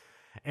out,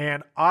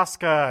 and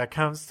Asuka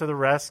comes to the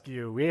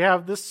rescue. We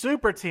have the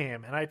super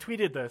team, and I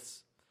tweeted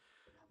this,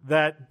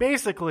 that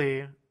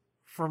basically,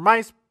 from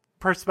my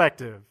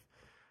perspective,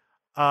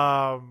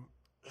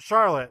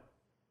 Charlotte,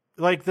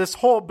 like this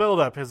whole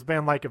buildup has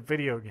been like a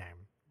video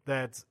game.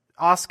 That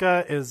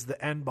Asuka is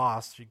the end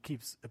boss. She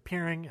keeps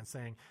appearing and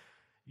saying,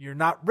 "You're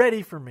not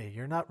ready for me.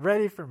 You're not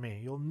ready for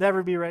me. You'll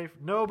never be ready.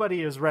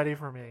 Nobody is ready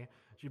for me."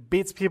 She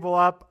beats people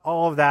up,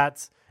 all of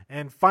that.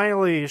 And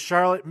finally,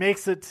 Charlotte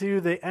makes it to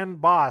the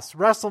end boss.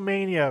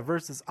 WrestleMania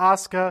versus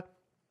Asuka.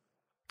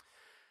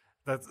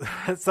 That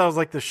sounds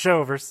like the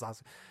show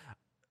versus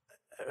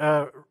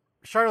Asuka.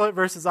 Charlotte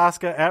versus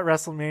Asuka at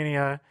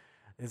WrestleMania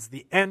is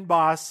the end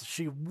boss.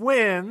 She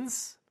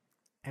wins.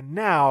 And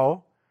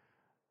now,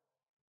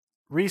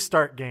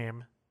 restart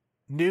game,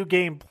 new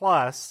game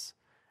plus,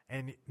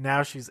 and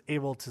now she's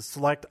able to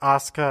select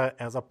Asuka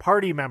as a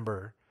party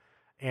member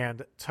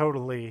and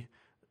totally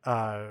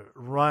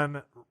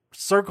run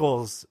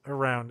circles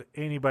around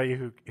anybody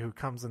who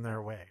comes in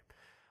their way.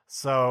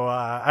 So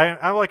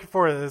I'm looking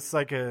forward to this.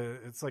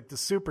 It's like the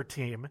super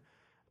team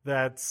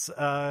that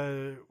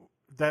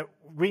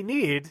we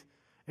need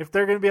if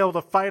they're going to be able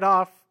to fight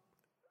off.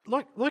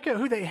 Look at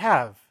who they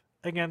have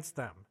against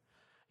them.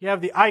 You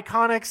have the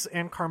Iconics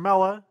and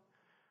Carmella.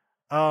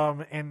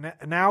 And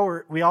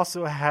now we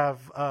also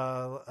have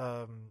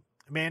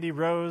Mandy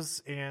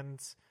Rose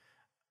and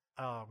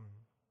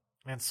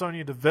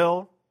Sonya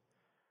Deville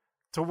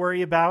to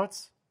worry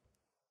about,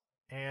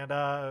 and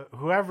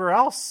whoever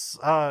else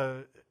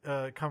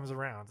comes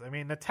around. I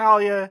mean,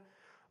 Natalya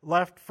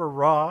left for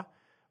Raw,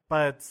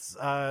 but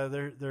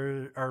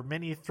there are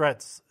many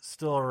threats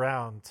still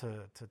around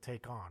to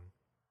take on.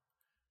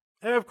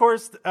 And of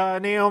course,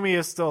 Naomi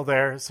is still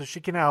there, so she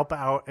can help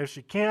out if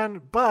she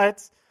can,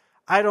 but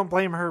I don't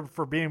blame her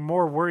for being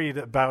more worried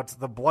about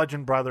the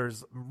Bludgeon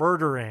Brothers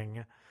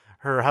murdering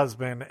her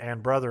husband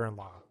and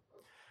brother-in-law.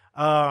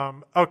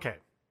 Okay.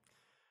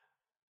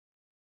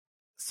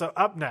 So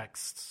up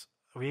next,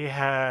 we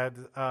had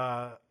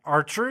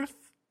R-Truth.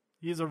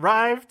 He's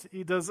arrived.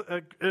 He does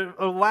an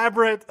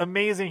elaborate,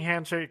 amazing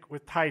handshake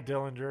with Ty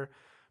Dillinger,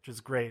 which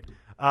is great.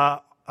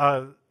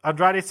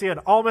 Andrade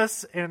Cien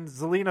Almas and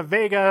Zelina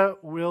Vega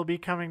will be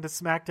coming to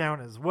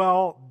SmackDown as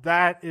well.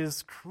 That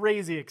is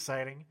crazy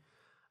exciting.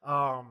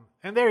 And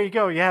there you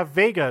go. You have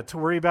Vega to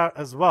worry about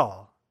as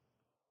well.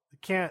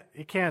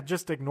 You can't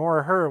just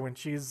ignore her when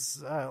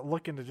she's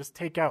looking to just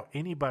take out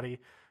anybody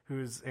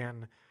who's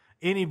in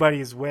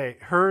anybody's way,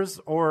 hers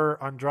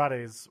or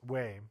Andrade's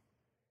way.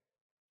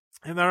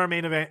 And then our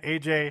main event,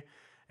 AJ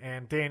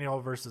and Daniel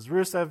versus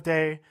Rusev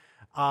Day.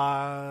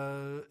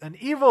 An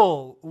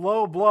evil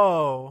low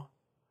blow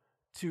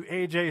to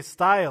AJ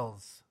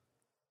Styles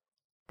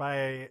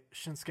by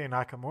Shinsuke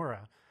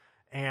Nakamura.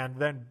 And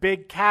then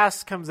Big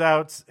Cass comes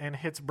out and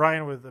hits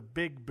Bryan with a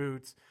big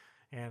boot.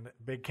 And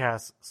Big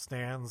Cass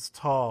stands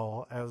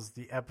tall as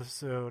the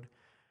episode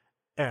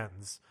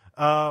ends.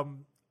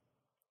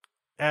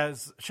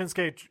 As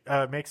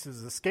Shinsuke makes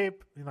his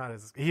escape,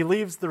 he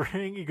leaves the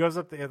ring. He goes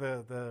up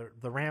the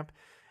ramp,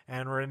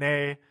 and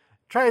Renee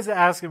tries to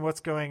ask him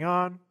what's going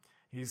on.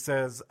 He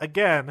says,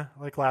 again,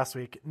 like last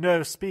week,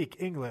 no speak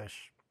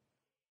English.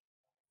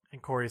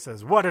 And Corey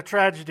says, what a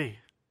tragedy.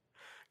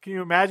 Can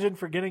you imagine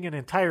forgetting an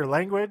entire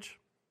language?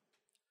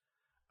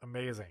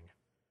 Amazing.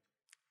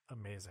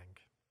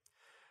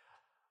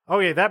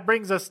 Okay, that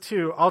brings us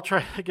to, I'll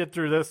try to get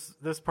through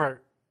this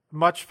part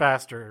much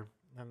faster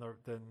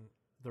than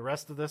the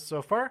rest of this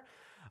so far.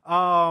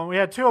 We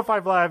had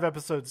 205 Live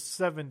episode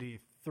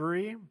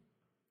 73.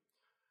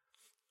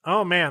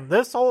 Oh man,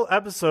 this whole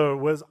episode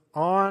was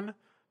on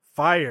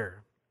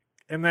fire.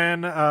 And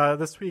then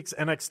this week's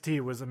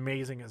NXT was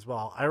amazing as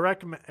well. I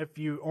recommend, if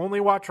you only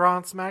watch Raw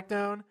and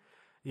SmackDown,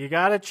 you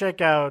got to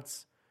check out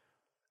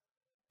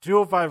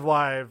 205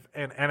 Live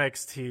and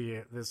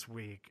NXT this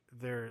week.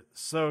 They're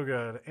so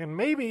good. And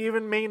maybe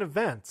even main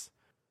events.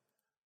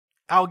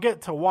 I'll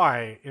get to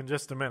why in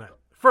just a minute.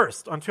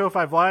 First, on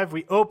 205 Live,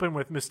 we open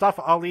with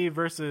Mustafa Ali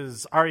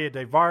versus Arya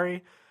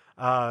Daivari.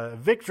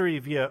 Victory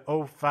via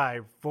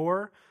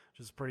 054, which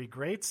is pretty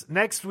great.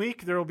 Next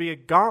week, there will be a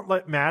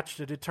gauntlet match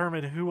to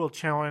determine who will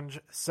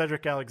challenge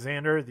Cedric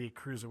Alexander, the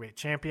Cruiserweight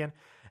Champion,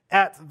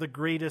 at the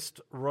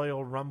Greatest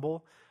Royal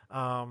Rumble.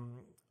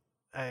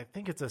 I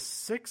think it's a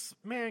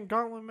 6-man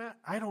gauntlet match.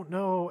 I don't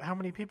know how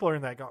many people are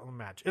in that gauntlet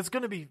match. It's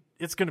gonna be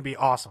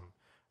awesome.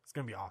 It's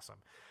gonna be awesome.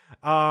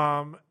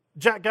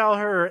 Jack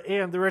Gallagher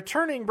and the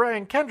returning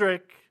Brian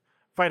Kendrick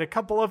fight a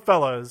couple of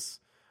fellas.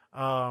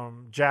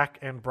 Jack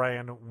and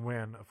Brian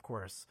win, of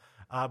course.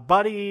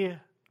 Buddy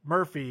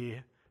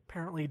Murphy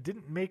apparently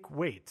didn't make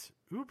weight.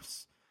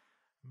 Oops.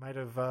 Might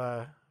have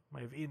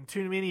eaten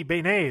too many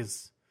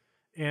beignets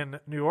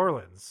in New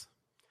Orleans.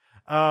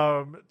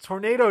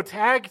 Tornado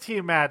tag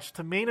team match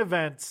to main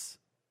event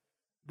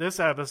this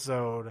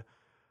episode.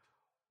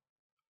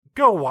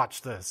 Go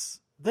watch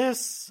this.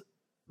 This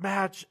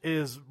match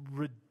is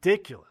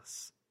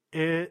ridiculous.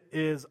 It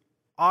is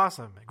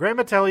awesome. Gran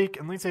Metalik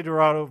and Lince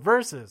Dorado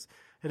versus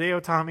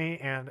Hideo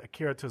Itami and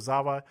Akira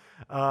Tozawa.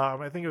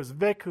 I think it was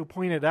Vic who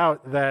pointed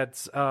out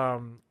that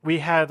we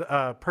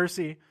had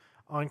Percy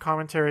on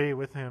commentary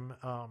with him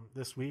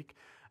this week.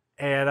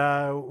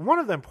 And one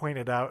of them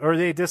pointed out, or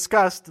they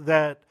discussed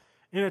that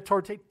in a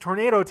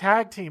tornado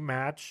tag team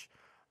match,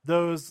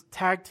 those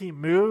tag team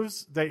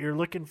moves that you're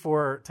looking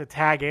for to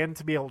tag in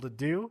to be able to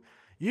do,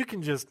 you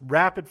can just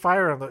rapid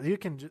fire on those. You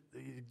can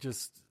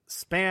just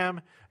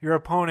spam your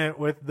opponent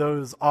with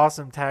those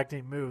awesome tag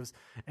team moves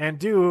and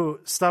do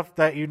stuff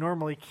that you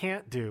normally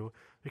can't do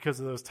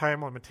because of those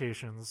time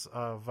limitations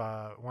of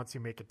once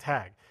you make a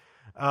tag.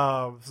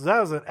 So that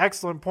was an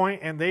excellent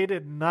point, and they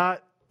did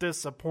not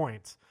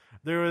disappoint.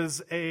 There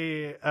was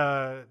a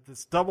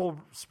this double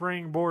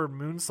springboard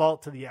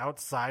moonsault to the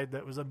outside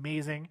that was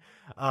amazing.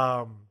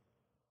 It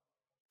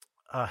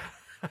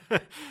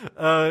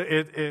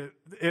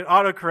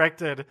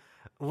auto-corrected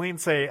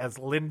Lindsay as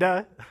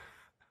Linda.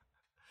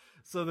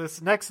 So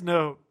this next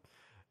note,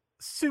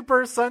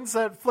 super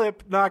sunset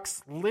flip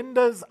knocks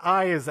Linda's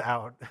eye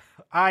out.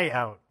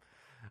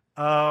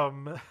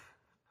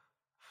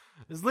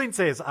 It's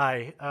Lindsay's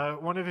eye.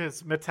 One of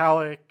his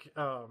metallic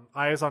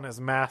eyes on his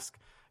mask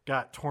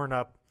got torn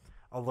up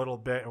a little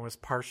bit and was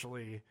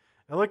partially,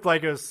 it looked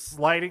like it was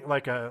sliding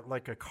like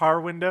a car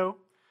window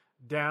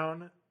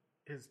down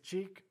his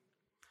cheek.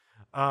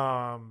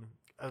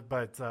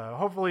 But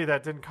hopefully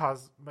that didn't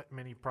cause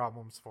many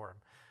problems for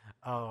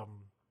him.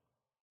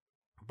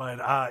 But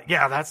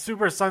that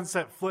super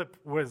sunset flip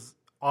was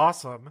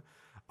awesome.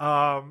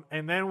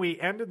 And then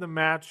we ended the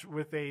match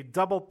with a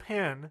double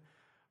pin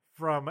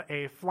from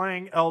a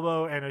flying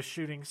elbow and a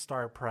shooting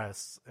star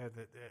press.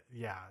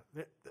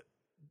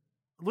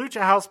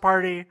 Lucha House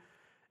Party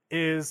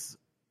is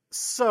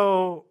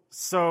so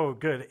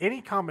good.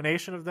 Any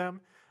combination of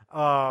them.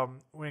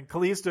 When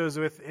Kalisto's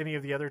with any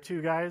of the other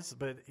two guys,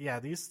 but yeah,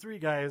 these three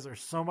guys are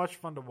so much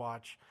fun to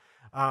watch.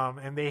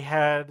 And they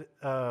had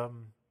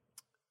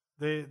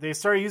they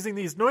started using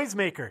these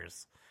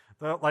noisemakers,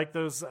 like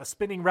those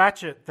spinning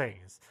ratchet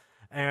things,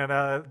 and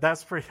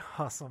that's pretty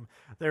awesome.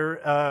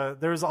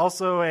 There's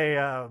also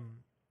a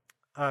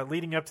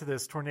leading up to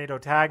this tornado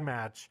tag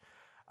match.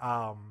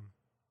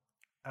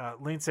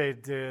 Lindsay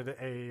did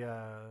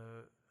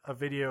a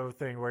video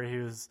thing where he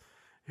was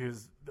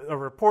a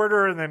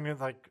reporter and then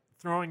like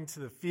throwing to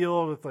the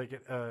field with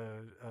like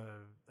an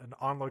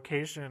on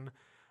location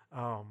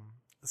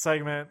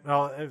segment.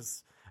 Well, I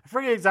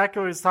forget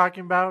exactly what he was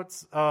talking about.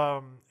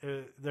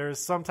 There's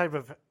some type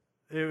of,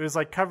 it was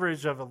like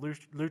coverage of a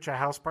Lucha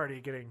house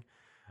party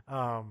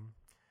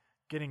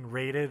getting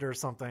raided or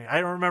something.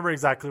 I don't remember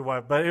exactly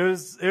what, but it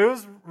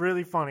was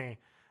really funny.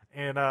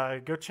 And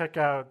go check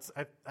out.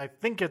 I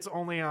think it's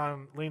only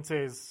on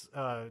Lindsay's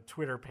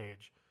Twitter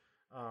page.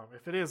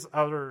 If it is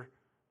other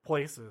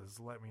places,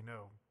 let me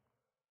know.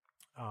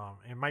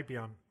 It might be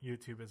on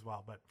YouTube as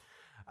well, but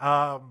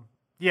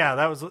yeah,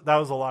 that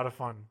was a lot of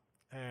fun,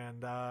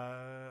 and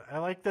I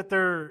like that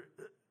they're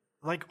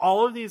like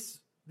all of these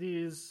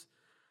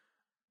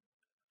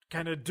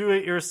kind of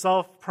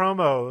do-it-yourself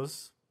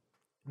promos,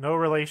 no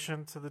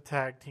relation to the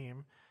tag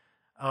team,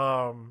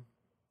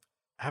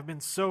 have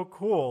been so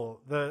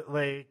cool.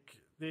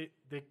 It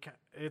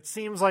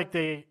seems like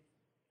they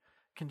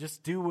can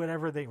just do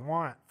whatever they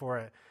want for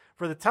it.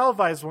 For the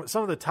televised one,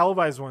 some of the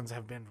televised ones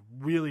have been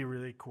really,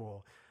 really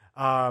cool.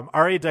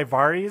 R.A.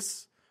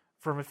 Daivaris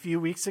from a few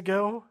weeks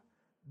ago,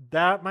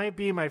 that might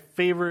be my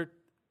favorite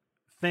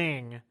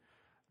thing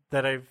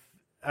that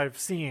I've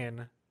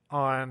seen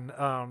on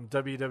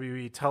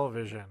WWE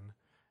television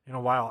in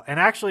a while. And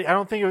actually, I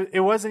don't think it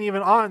wasn't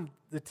even on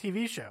the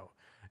TV show.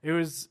 It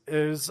was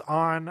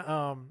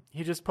on.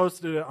 He just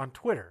posted it on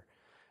Twitter,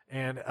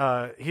 and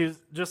he's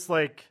just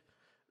like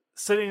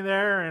sitting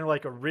there in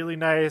like a really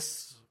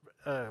nice,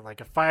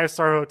 like a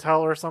 5-star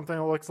hotel or something.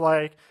 It looks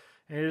like,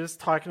 and he's just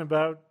talking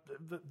about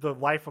the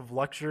life of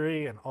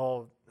luxury and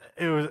all.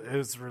 It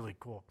was really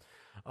cool.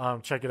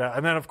 Check it out.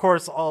 And then of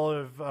course all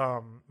of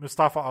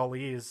Mustafa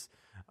Ali's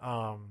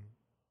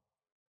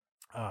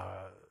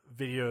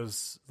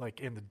videos, like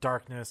in the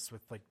darkness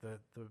with like the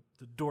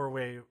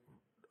doorway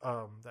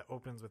that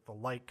opens with the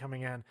light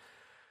coming in.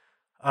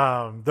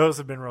 Those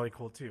have been really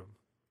cool too.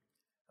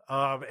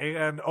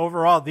 And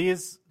overall,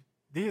 these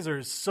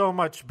are so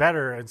much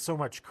better and so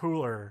much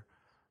cooler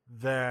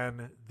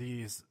than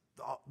because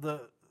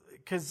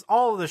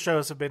all of the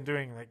shows have been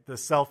doing like the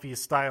selfie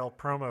style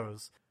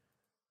promos,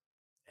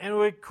 and it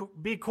would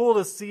be cool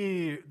to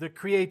see the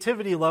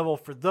creativity level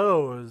for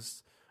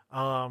those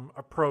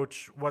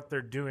approach what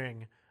they're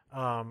doing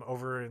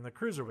over in the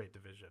cruiserweight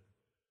division.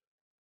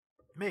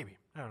 Maybe,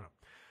 I don't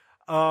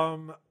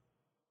know.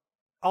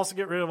 Also,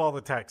 get rid of all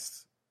the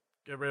text.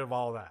 Get rid of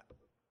all of that.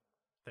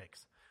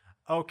 Thanks.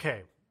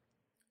 Okay.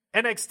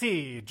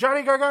 NXT.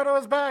 Johnny Gargano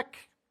is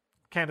back.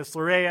 Candice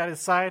LeRae at his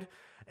side.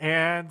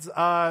 And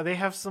they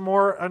have some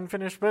more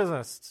unfinished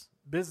business.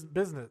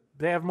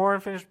 They have more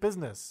unfinished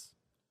business.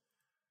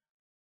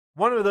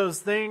 One of those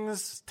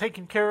things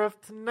taken care of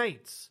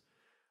tonight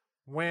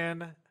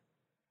when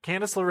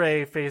Candice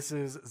LeRae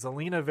faces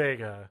Zelina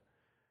Vega.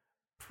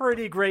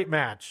 Pretty great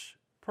match.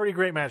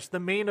 The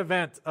main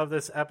event of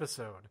this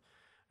episode.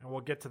 And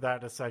we'll get to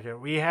that in a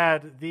second. We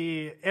had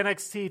the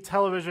NXT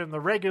television, the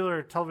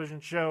regular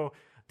television show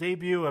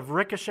debut of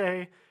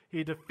Ricochet.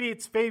 He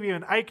defeats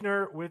Fabian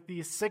Eichner with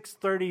the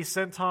 630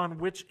 senton,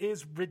 which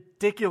is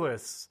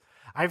ridiculous.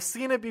 I've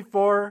seen it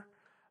before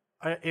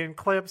in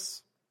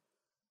clips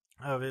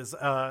of his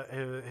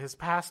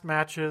past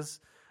matches.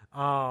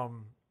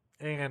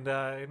 And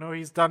I know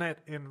he's done it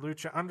in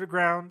Lucha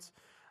Underground.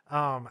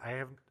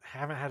 I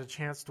haven't had a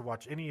chance to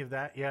watch any of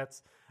that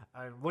yet.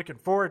 I'm looking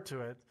forward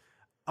to it.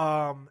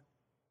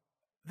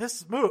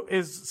 This move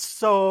is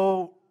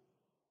so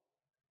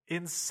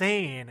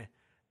insane.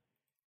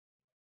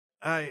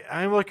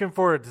 I'm looking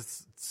forward to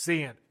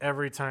seeing it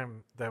every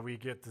time that we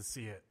get to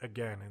see it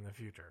again in the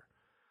future.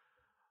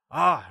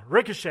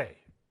 Ricochet.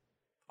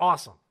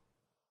 Awesome.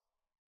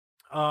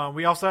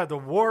 We also had the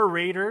War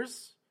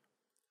Raiders.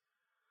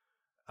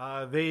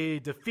 They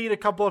defeat a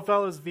couple of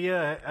fellas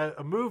via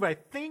a move I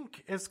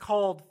think is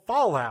called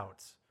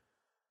Fallout.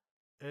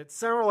 It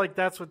sounded like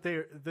that's what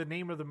the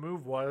name of the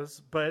move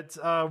was, but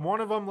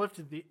one of them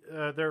lifted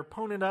their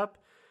opponent up.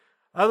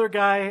 Other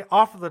guy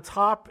off of the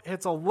top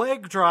hits a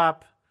leg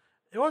drop.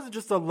 It wasn't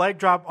just a leg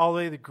drop all the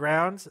way to the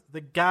ground.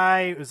 The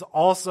guy was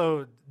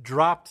also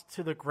dropped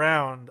to the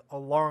ground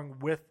along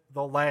with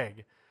the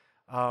leg.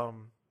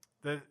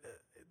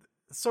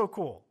 So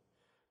cool.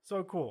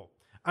 So cool.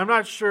 I'm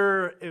not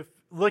sure if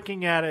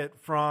looking at it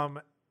from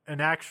an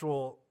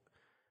actual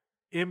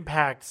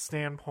impact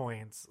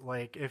standpoint,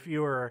 like if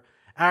you were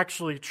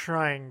actually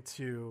trying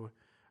to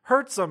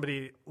hurt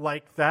somebody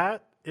like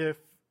that, if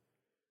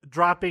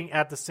dropping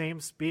at the same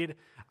speed,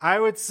 I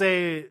would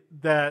say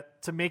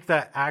that to make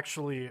that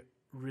actually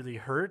really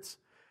hurt,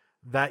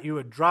 that you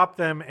would drop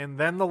them and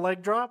then the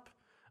leg drop.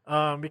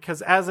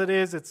 Because as it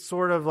is, it's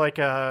sort of like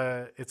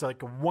it's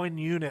like a 1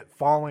 unit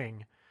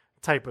falling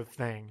type of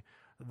thing.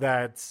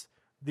 That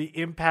the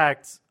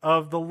impact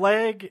of the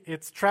leg,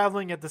 it's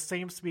traveling at the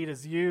same speed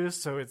as you,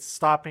 so it's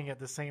stopping at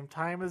the same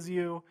time as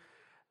you.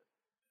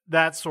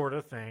 That sort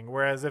of thing.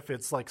 Whereas if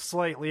it's like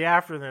slightly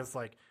after, then it's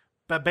like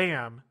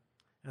ba-bam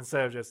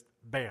instead of just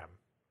bam,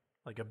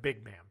 like a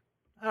big bam.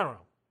 I don't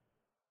know.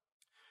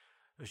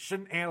 I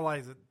shouldn't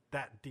analyze it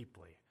that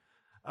deeply.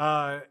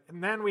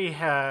 And then we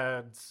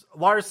had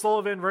Lars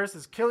Sullivan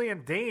versus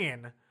Killian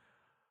Dane.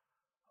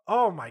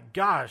 Oh my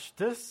gosh,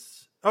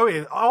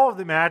 all of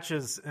the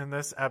matches in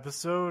this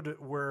episode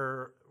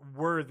were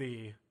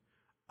worthy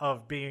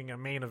of being a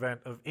main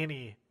event of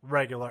any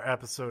regular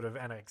episode of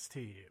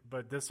NXT.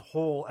 But this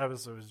whole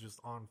episode is just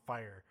on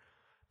fire,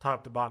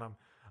 top to bottom.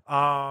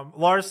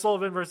 Lars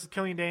Sullivan versus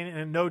Killian Dane in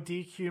a no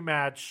DQ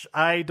match.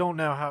 I don't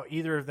know how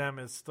either of them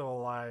is still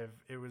alive.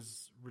 It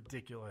was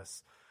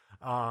ridiculous.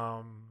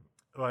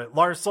 But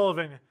Lars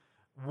Sullivan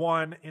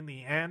won in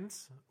the end,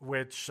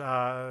 which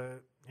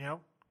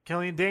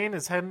Killian Dane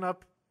is heading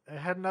up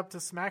to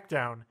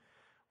SmackDown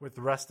with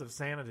the rest of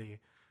Sanity.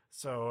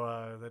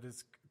 So that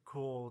is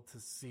cool to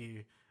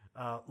see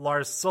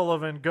Lars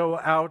Sullivan go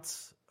out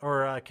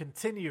or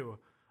continue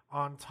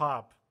on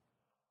top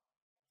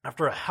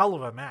after a hell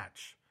of a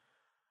match.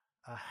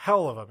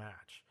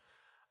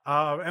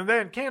 And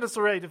then Candice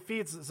LeRae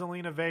defeats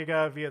Zelina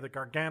Vega via the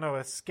Gargano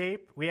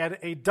escape. We had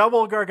a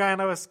double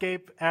Gargano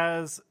escape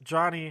as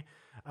Johnny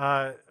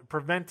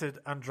prevented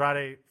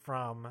Andrade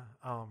from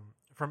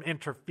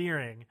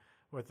interfering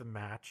with the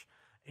match.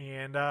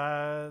 And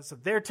so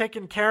they're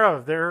taken care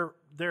of. They're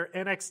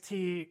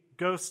NXT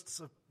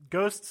ghosts of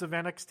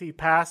NXT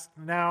past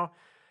now.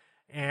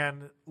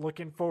 And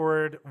looking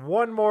forward,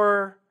 one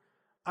more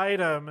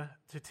item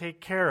to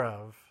take care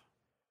of.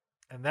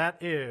 And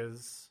that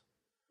is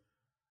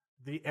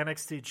the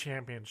NXT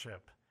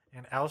Championship.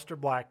 And Aleister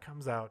Black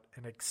comes out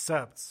and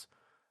accepts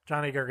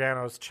Johnny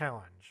Gargano's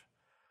challenge.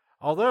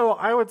 Although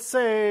I would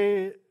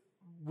say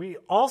we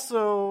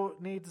also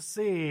need to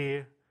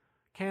see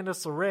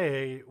Candice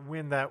LeRae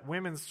win that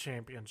women's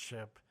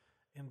championship.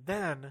 And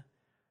then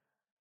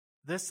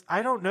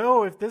I don't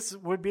know if this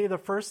would be the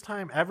first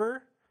time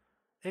ever.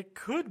 It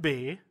could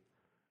be.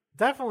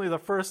 Definitely the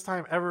first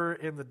time ever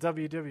in the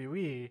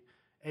WWE.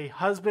 A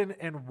husband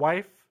and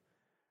wife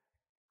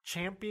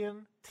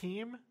champion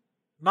team,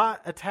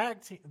 not a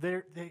tag team.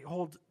 They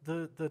hold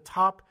the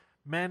top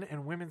men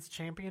and women's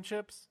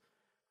championships.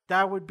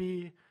 That would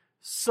be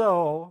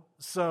so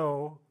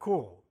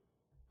cool.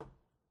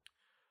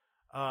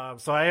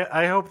 So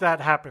I hope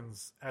that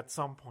happens at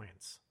some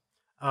point.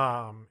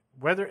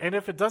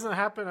 If it doesn't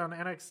happen on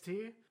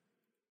NXT,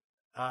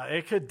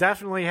 it could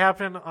definitely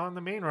happen on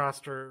the main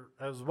roster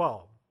as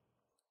well.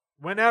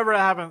 Whenever it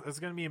happens, it's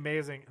going to be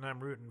amazing, and I'm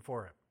rooting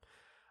for it.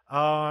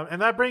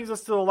 And that brings us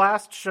to the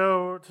last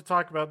show to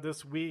talk about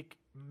this week.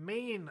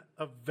 Main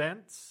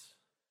event.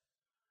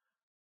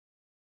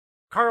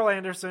 Carl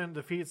Anderson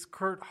defeats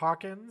Kurt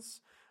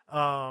Hawkins.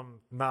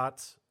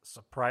 Not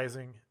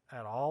surprising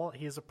at all.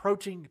 He is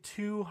approaching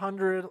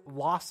 200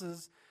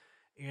 losses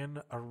in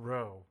a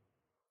row.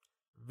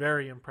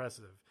 Very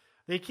impressive.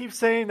 They keep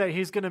saying that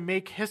he's going to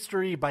make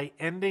history by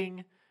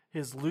ending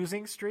his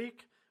losing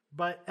streak.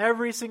 But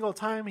every single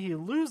time he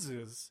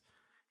loses,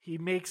 he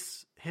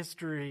makes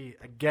history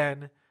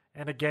again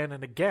and again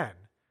and again.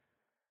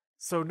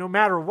 So no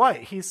matter what,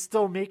 he's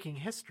still making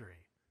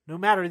history, no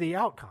matter the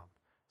outcome.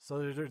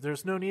 So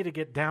there's no need to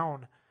get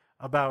down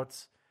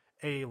about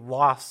a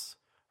loss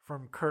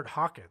from Kurt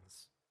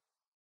Hawkins.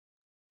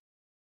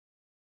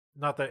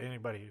 Not that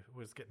anybody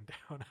was getting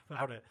down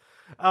about it.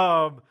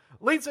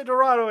 Lince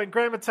Dorado and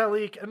Gran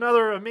Metalik,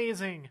 another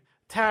amazing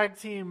tag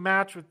team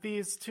match with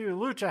these two.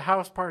 Lucha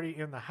House Party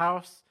in the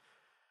house.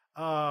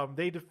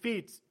 They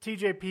defeat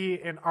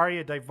TJP and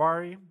Arya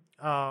Daivari.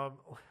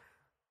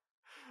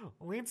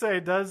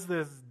 Lince does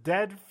this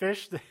dead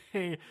fish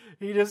thing.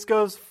 He just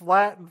goes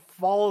flat and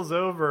falls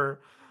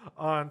over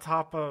on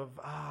top of,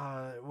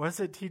 was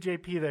it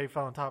TJP that he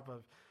fell on top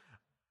of?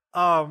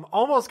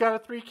 Almost got a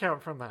 3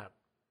 count from that.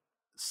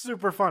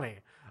 Super funny.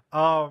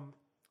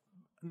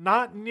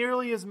 Not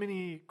nearly as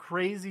many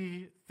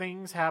crazy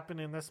things happen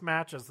in this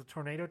match as the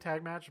tornado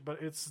tag match,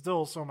 but it's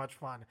still so much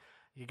fun.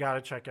 You got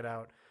to check it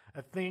out.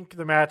 I think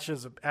the match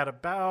is at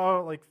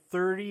about like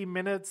 30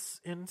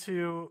 minutes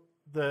into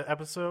the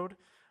episode,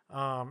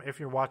 if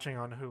you're watching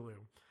on Hulu.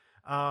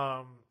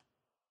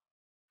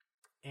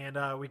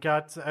 And we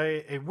got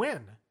a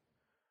win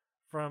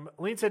from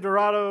Lince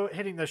Dorado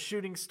hitting the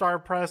shooting star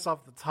press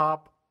off the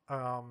top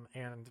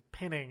and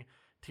pinning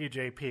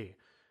TJP.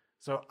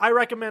 So I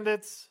recommend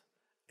it.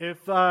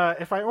 If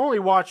I only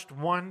watched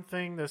one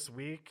thing this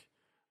week,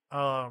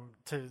 to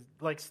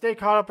like stay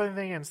caught up on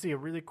anything and see a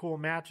really cool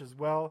match as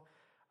well,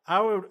 I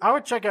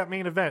would check out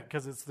Main Event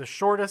because it's the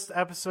shortest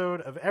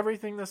episode of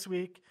everything this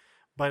week,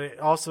 but it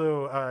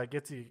also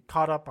gets you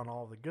caught up on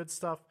all the good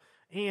stuff,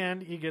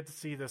 and you get to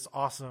see this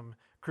awesome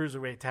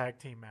cruiserweight tag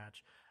team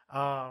match.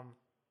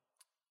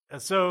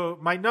 So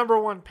my number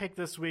one pick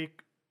this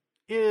week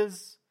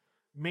is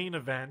main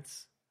event.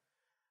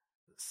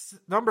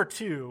 Number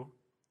 2,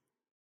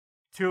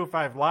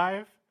 205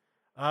 Live.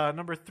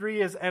 Number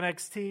 3 is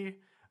NXT.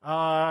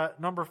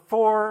 Number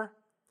 4,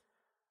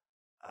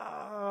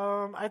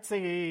 I'd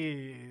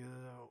say,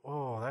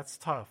 that's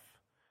tough.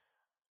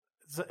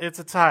 It's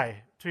a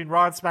tie between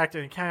Raw and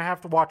SmackDown. You kind of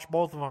have to watch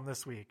both of them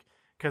this week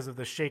because of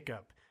the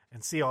shakeup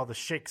and see all the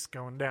shakes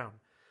going down.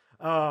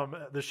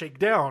 The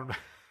shakedown.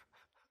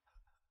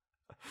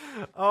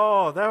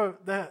 Oh,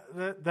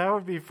 that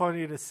would be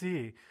funny to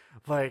see.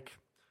 Like,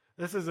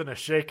 this isn't a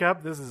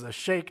shakeup. This is a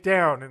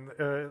shakedown,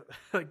 and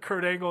like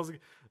Kurt Angle's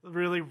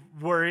really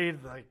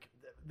worried. Like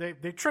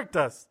they tricked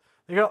us.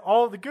 They got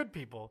all the good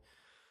people.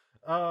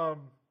 Because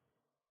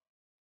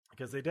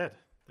they did.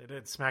 They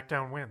did.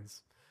 SmackDown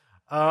wins.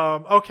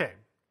 Okay.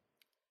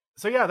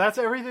 So yeah, that's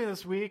everything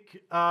this week.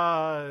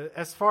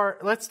 Let's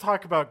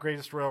talk about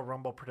Greatest Royal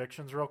Rumble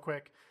predictions real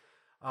quick.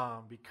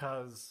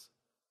 Because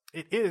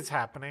it is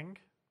happening.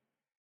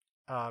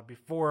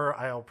 Before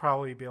I'll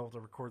probably be able to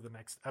record the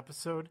next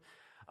episode.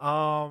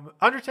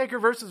 Undertaker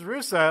versus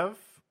Rusev.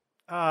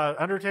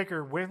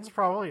 Undertaker wins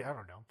probably. I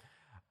don't know.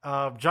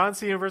 John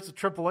Cena versus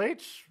Triple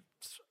H.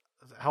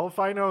 Hell if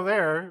I know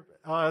there.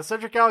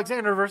 Cedric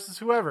Alexander versus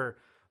whoever.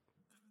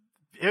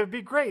 It would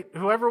be great.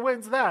 Whoever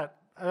wins that.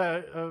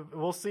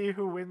 We'll see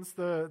who wins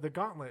the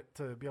gauntlet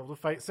to be able to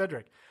fight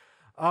Cedric.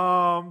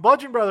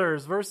 Bludgeon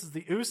Brothers versus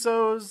the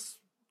Usos.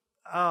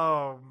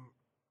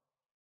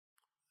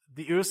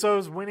 The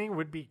Usos winning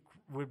would be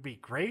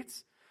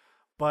great,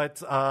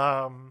 but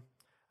I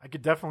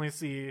could definitely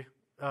see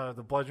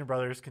the Bludgeon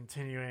Brothers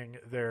continuing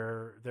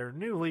their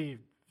newly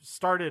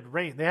started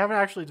reign. They haven't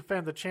actually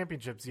defended the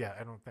championships yet,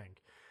 I don't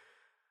think.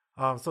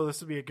 So this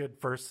would be a good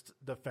first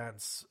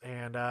defense,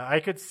 and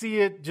I could see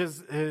it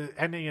just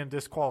ending in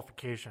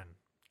disqualification,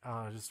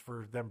 just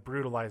for them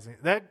brutalizing.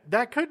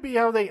 That could be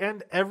how they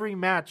end every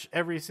match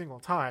every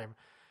single time,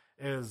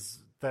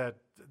 is that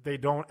they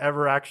don't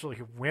ever actually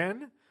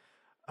win.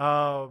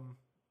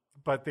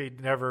 But they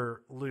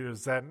never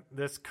lose. Then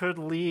this could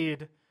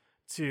lead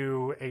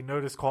to a no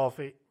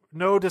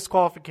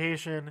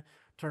disqualification,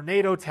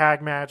 tornado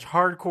tag match,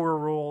 hardcore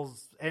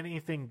rules,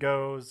 anything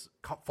goes,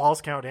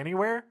 false count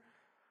anywhere.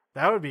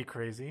 That would be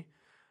crazy.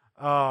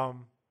 So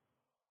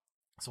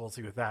we'll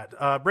see with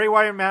that. Bray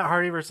Wyatt and Matt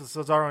Hardy versus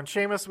Cesaro and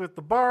Sheamus, with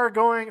the bar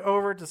going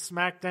over to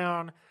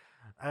SmackDown.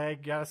 I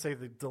gotta say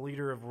the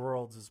leader of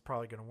worlds is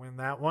probably going to win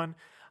that one.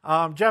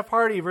 Jeff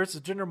Hardy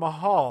versus Jinder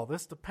Mahal.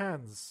 This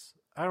depends.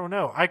 I don't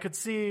know. I could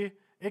see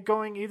it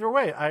going either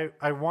way.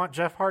 I want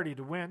Jeff Hardy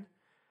to win,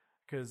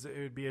 because it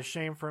would be a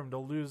shame for him to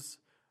lose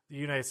the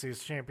United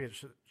States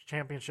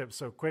Championship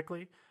so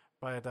quickly.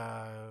 But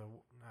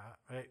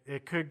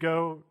it could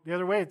go the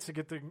other way to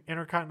get the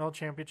Intercontinental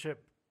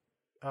Championship,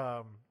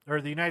 or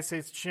the United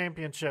States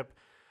Championship,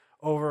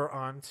 over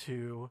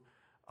onto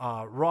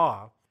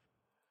Raw.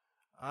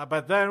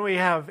 But then we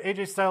have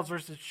AJ Styles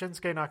versus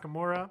Shinsuke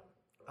Nakamura.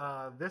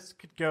 This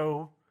could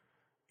go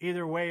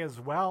either way as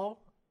well.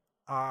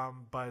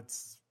 But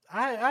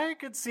I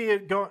could see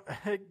it go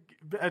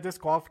a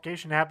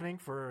disqualification happening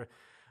for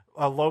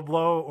a low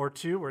blow or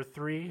 2 or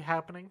 3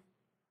 happening.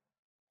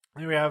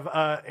 And we have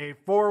a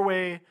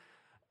 4-way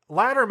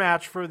ladder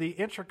match for the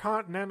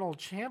Intercontinental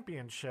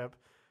Championship.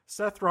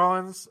 Seth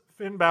Rollins,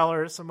 Finn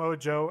Balor, Samoa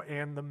Joe,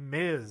 and The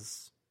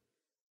Miz.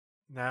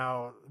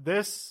 Now,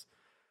 this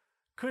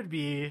could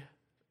be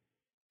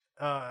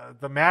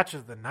the match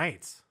of the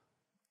night.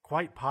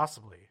 Quite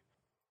possibly.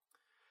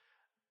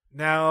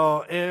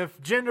 Now,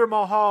 if Jinder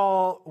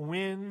Mahal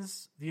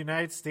wins the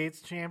United States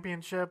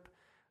Championship,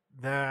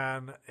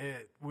 then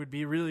it would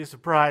be really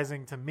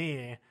surprising to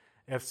me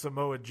if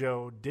Samoa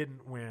Joe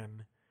didn't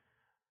win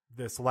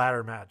this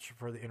ladder match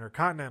for the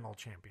Intercontinental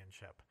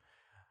Championship.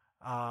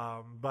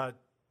 But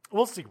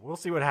we'll see. We'll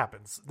see what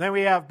happens. Then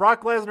we have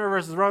Brock Lesnar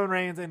versus Roman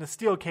Reigns in a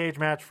steel cage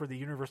match for the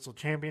Universal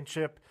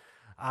Championship.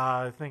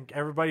 I think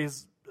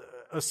everybody's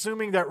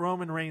assuming that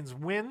Roman Reigns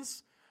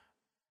wins,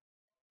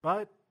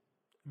 but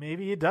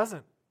maybe he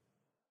doesn't.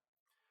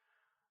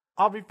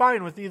 I'll be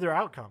fine with either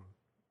outcome,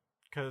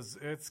 because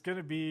there's going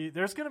to be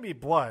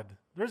blood.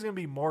 There's going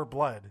to be more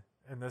blood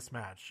in this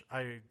match.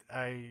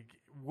 I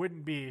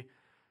wouldn't be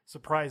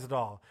surprised at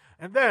all.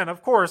 And then,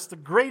 of course, the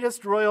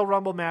greatest Royal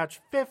Rumble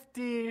match,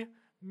 50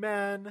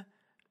 men.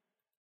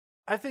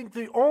 I think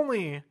the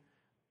only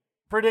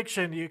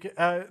prediction you can,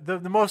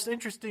 the most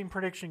interesting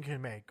prediction you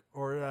can make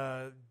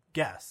or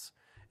guess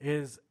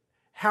is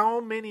how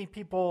many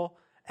people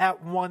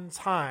at one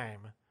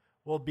time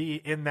will be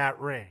in that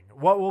ring.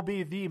 What will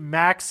be the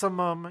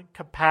maximum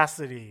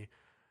capacity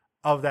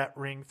of that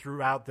ring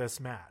throughout this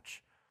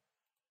match?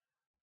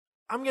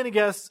 I'm going to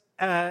guess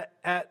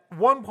at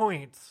one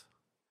point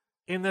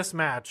in this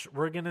match,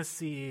 we're going to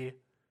see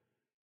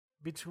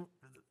between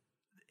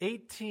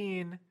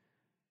 18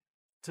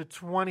 to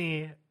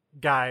 20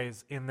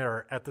 guys in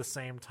there at the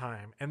same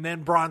time. And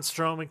then Braun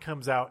Strowman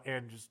comes out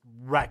and just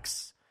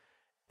wrecks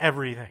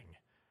everything.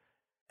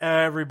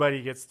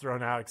 Everybody gets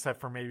thrown out except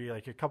for maybe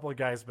like a couple of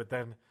guys, but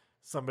then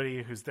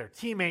somebody who's their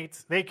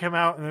teammate. They come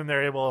out and then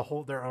they're able to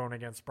hold their own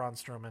against Braun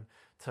Strowman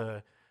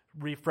to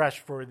refresh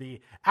for the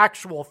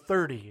actual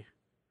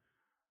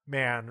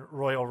 30-man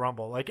Royal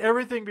Rumble. Like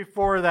everything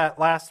before that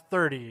last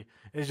 30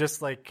 is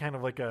just like kind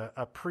of like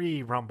a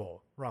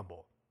pre-Rumble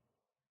Rumble.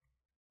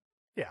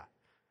 Yeah,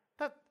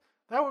 that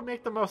would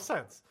make the most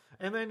sense.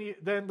 And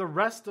then the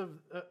rest of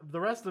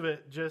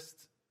it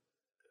just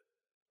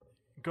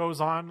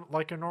goes on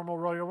like a normal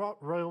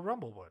Royal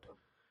Rumble would,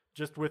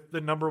 just with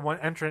the number one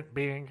entrant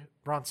being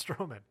Braun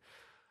Strowman.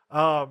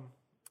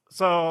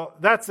 So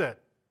that's it.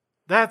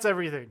 That's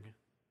everything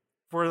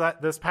for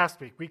this past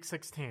week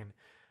 16.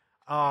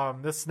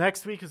 This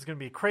next week is going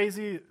to be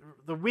crazy.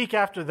 The week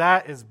after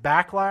that is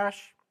Backlash.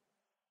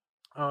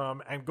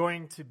 I'm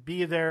going to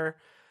be there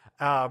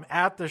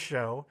at the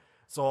show,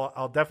 so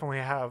I'll definitely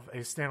have a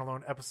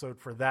standalone episode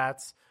for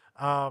that.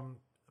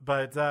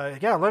 But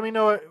let me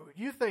know what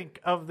you think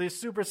of the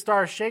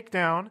Superstar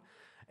Shakedown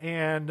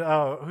and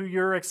who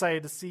you're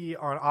excited to see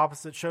on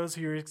opposite shows,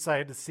 who you're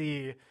excited to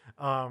see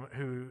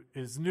who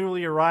is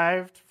newly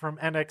arrived from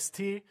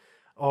NXT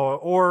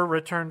or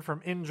returned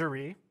from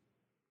injury.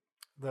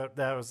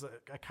 That was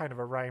a kind of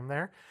a rhyme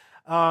there.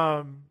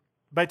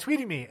 By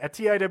tweeting me at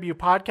TIW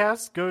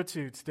Podcast. Go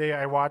to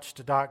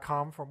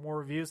todayiwatched.com for more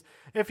reviews.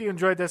 If you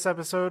enjoyed this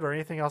episode or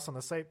anything else on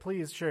the site,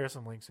 please share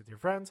some links with your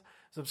friends.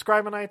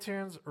 Subscribe on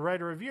iTunes,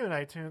 write a review on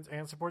iTunes,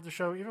 and support the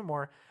show even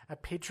more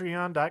at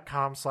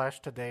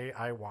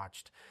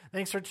patreon.com/todayiwatched.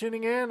 Thanks for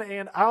tuning in,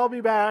 and I'll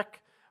be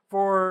back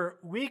for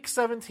Week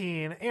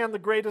 17 and the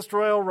greatest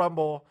Royal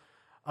Rumble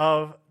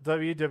of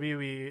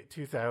WWE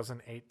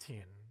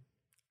 2018.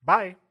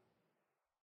 Bye.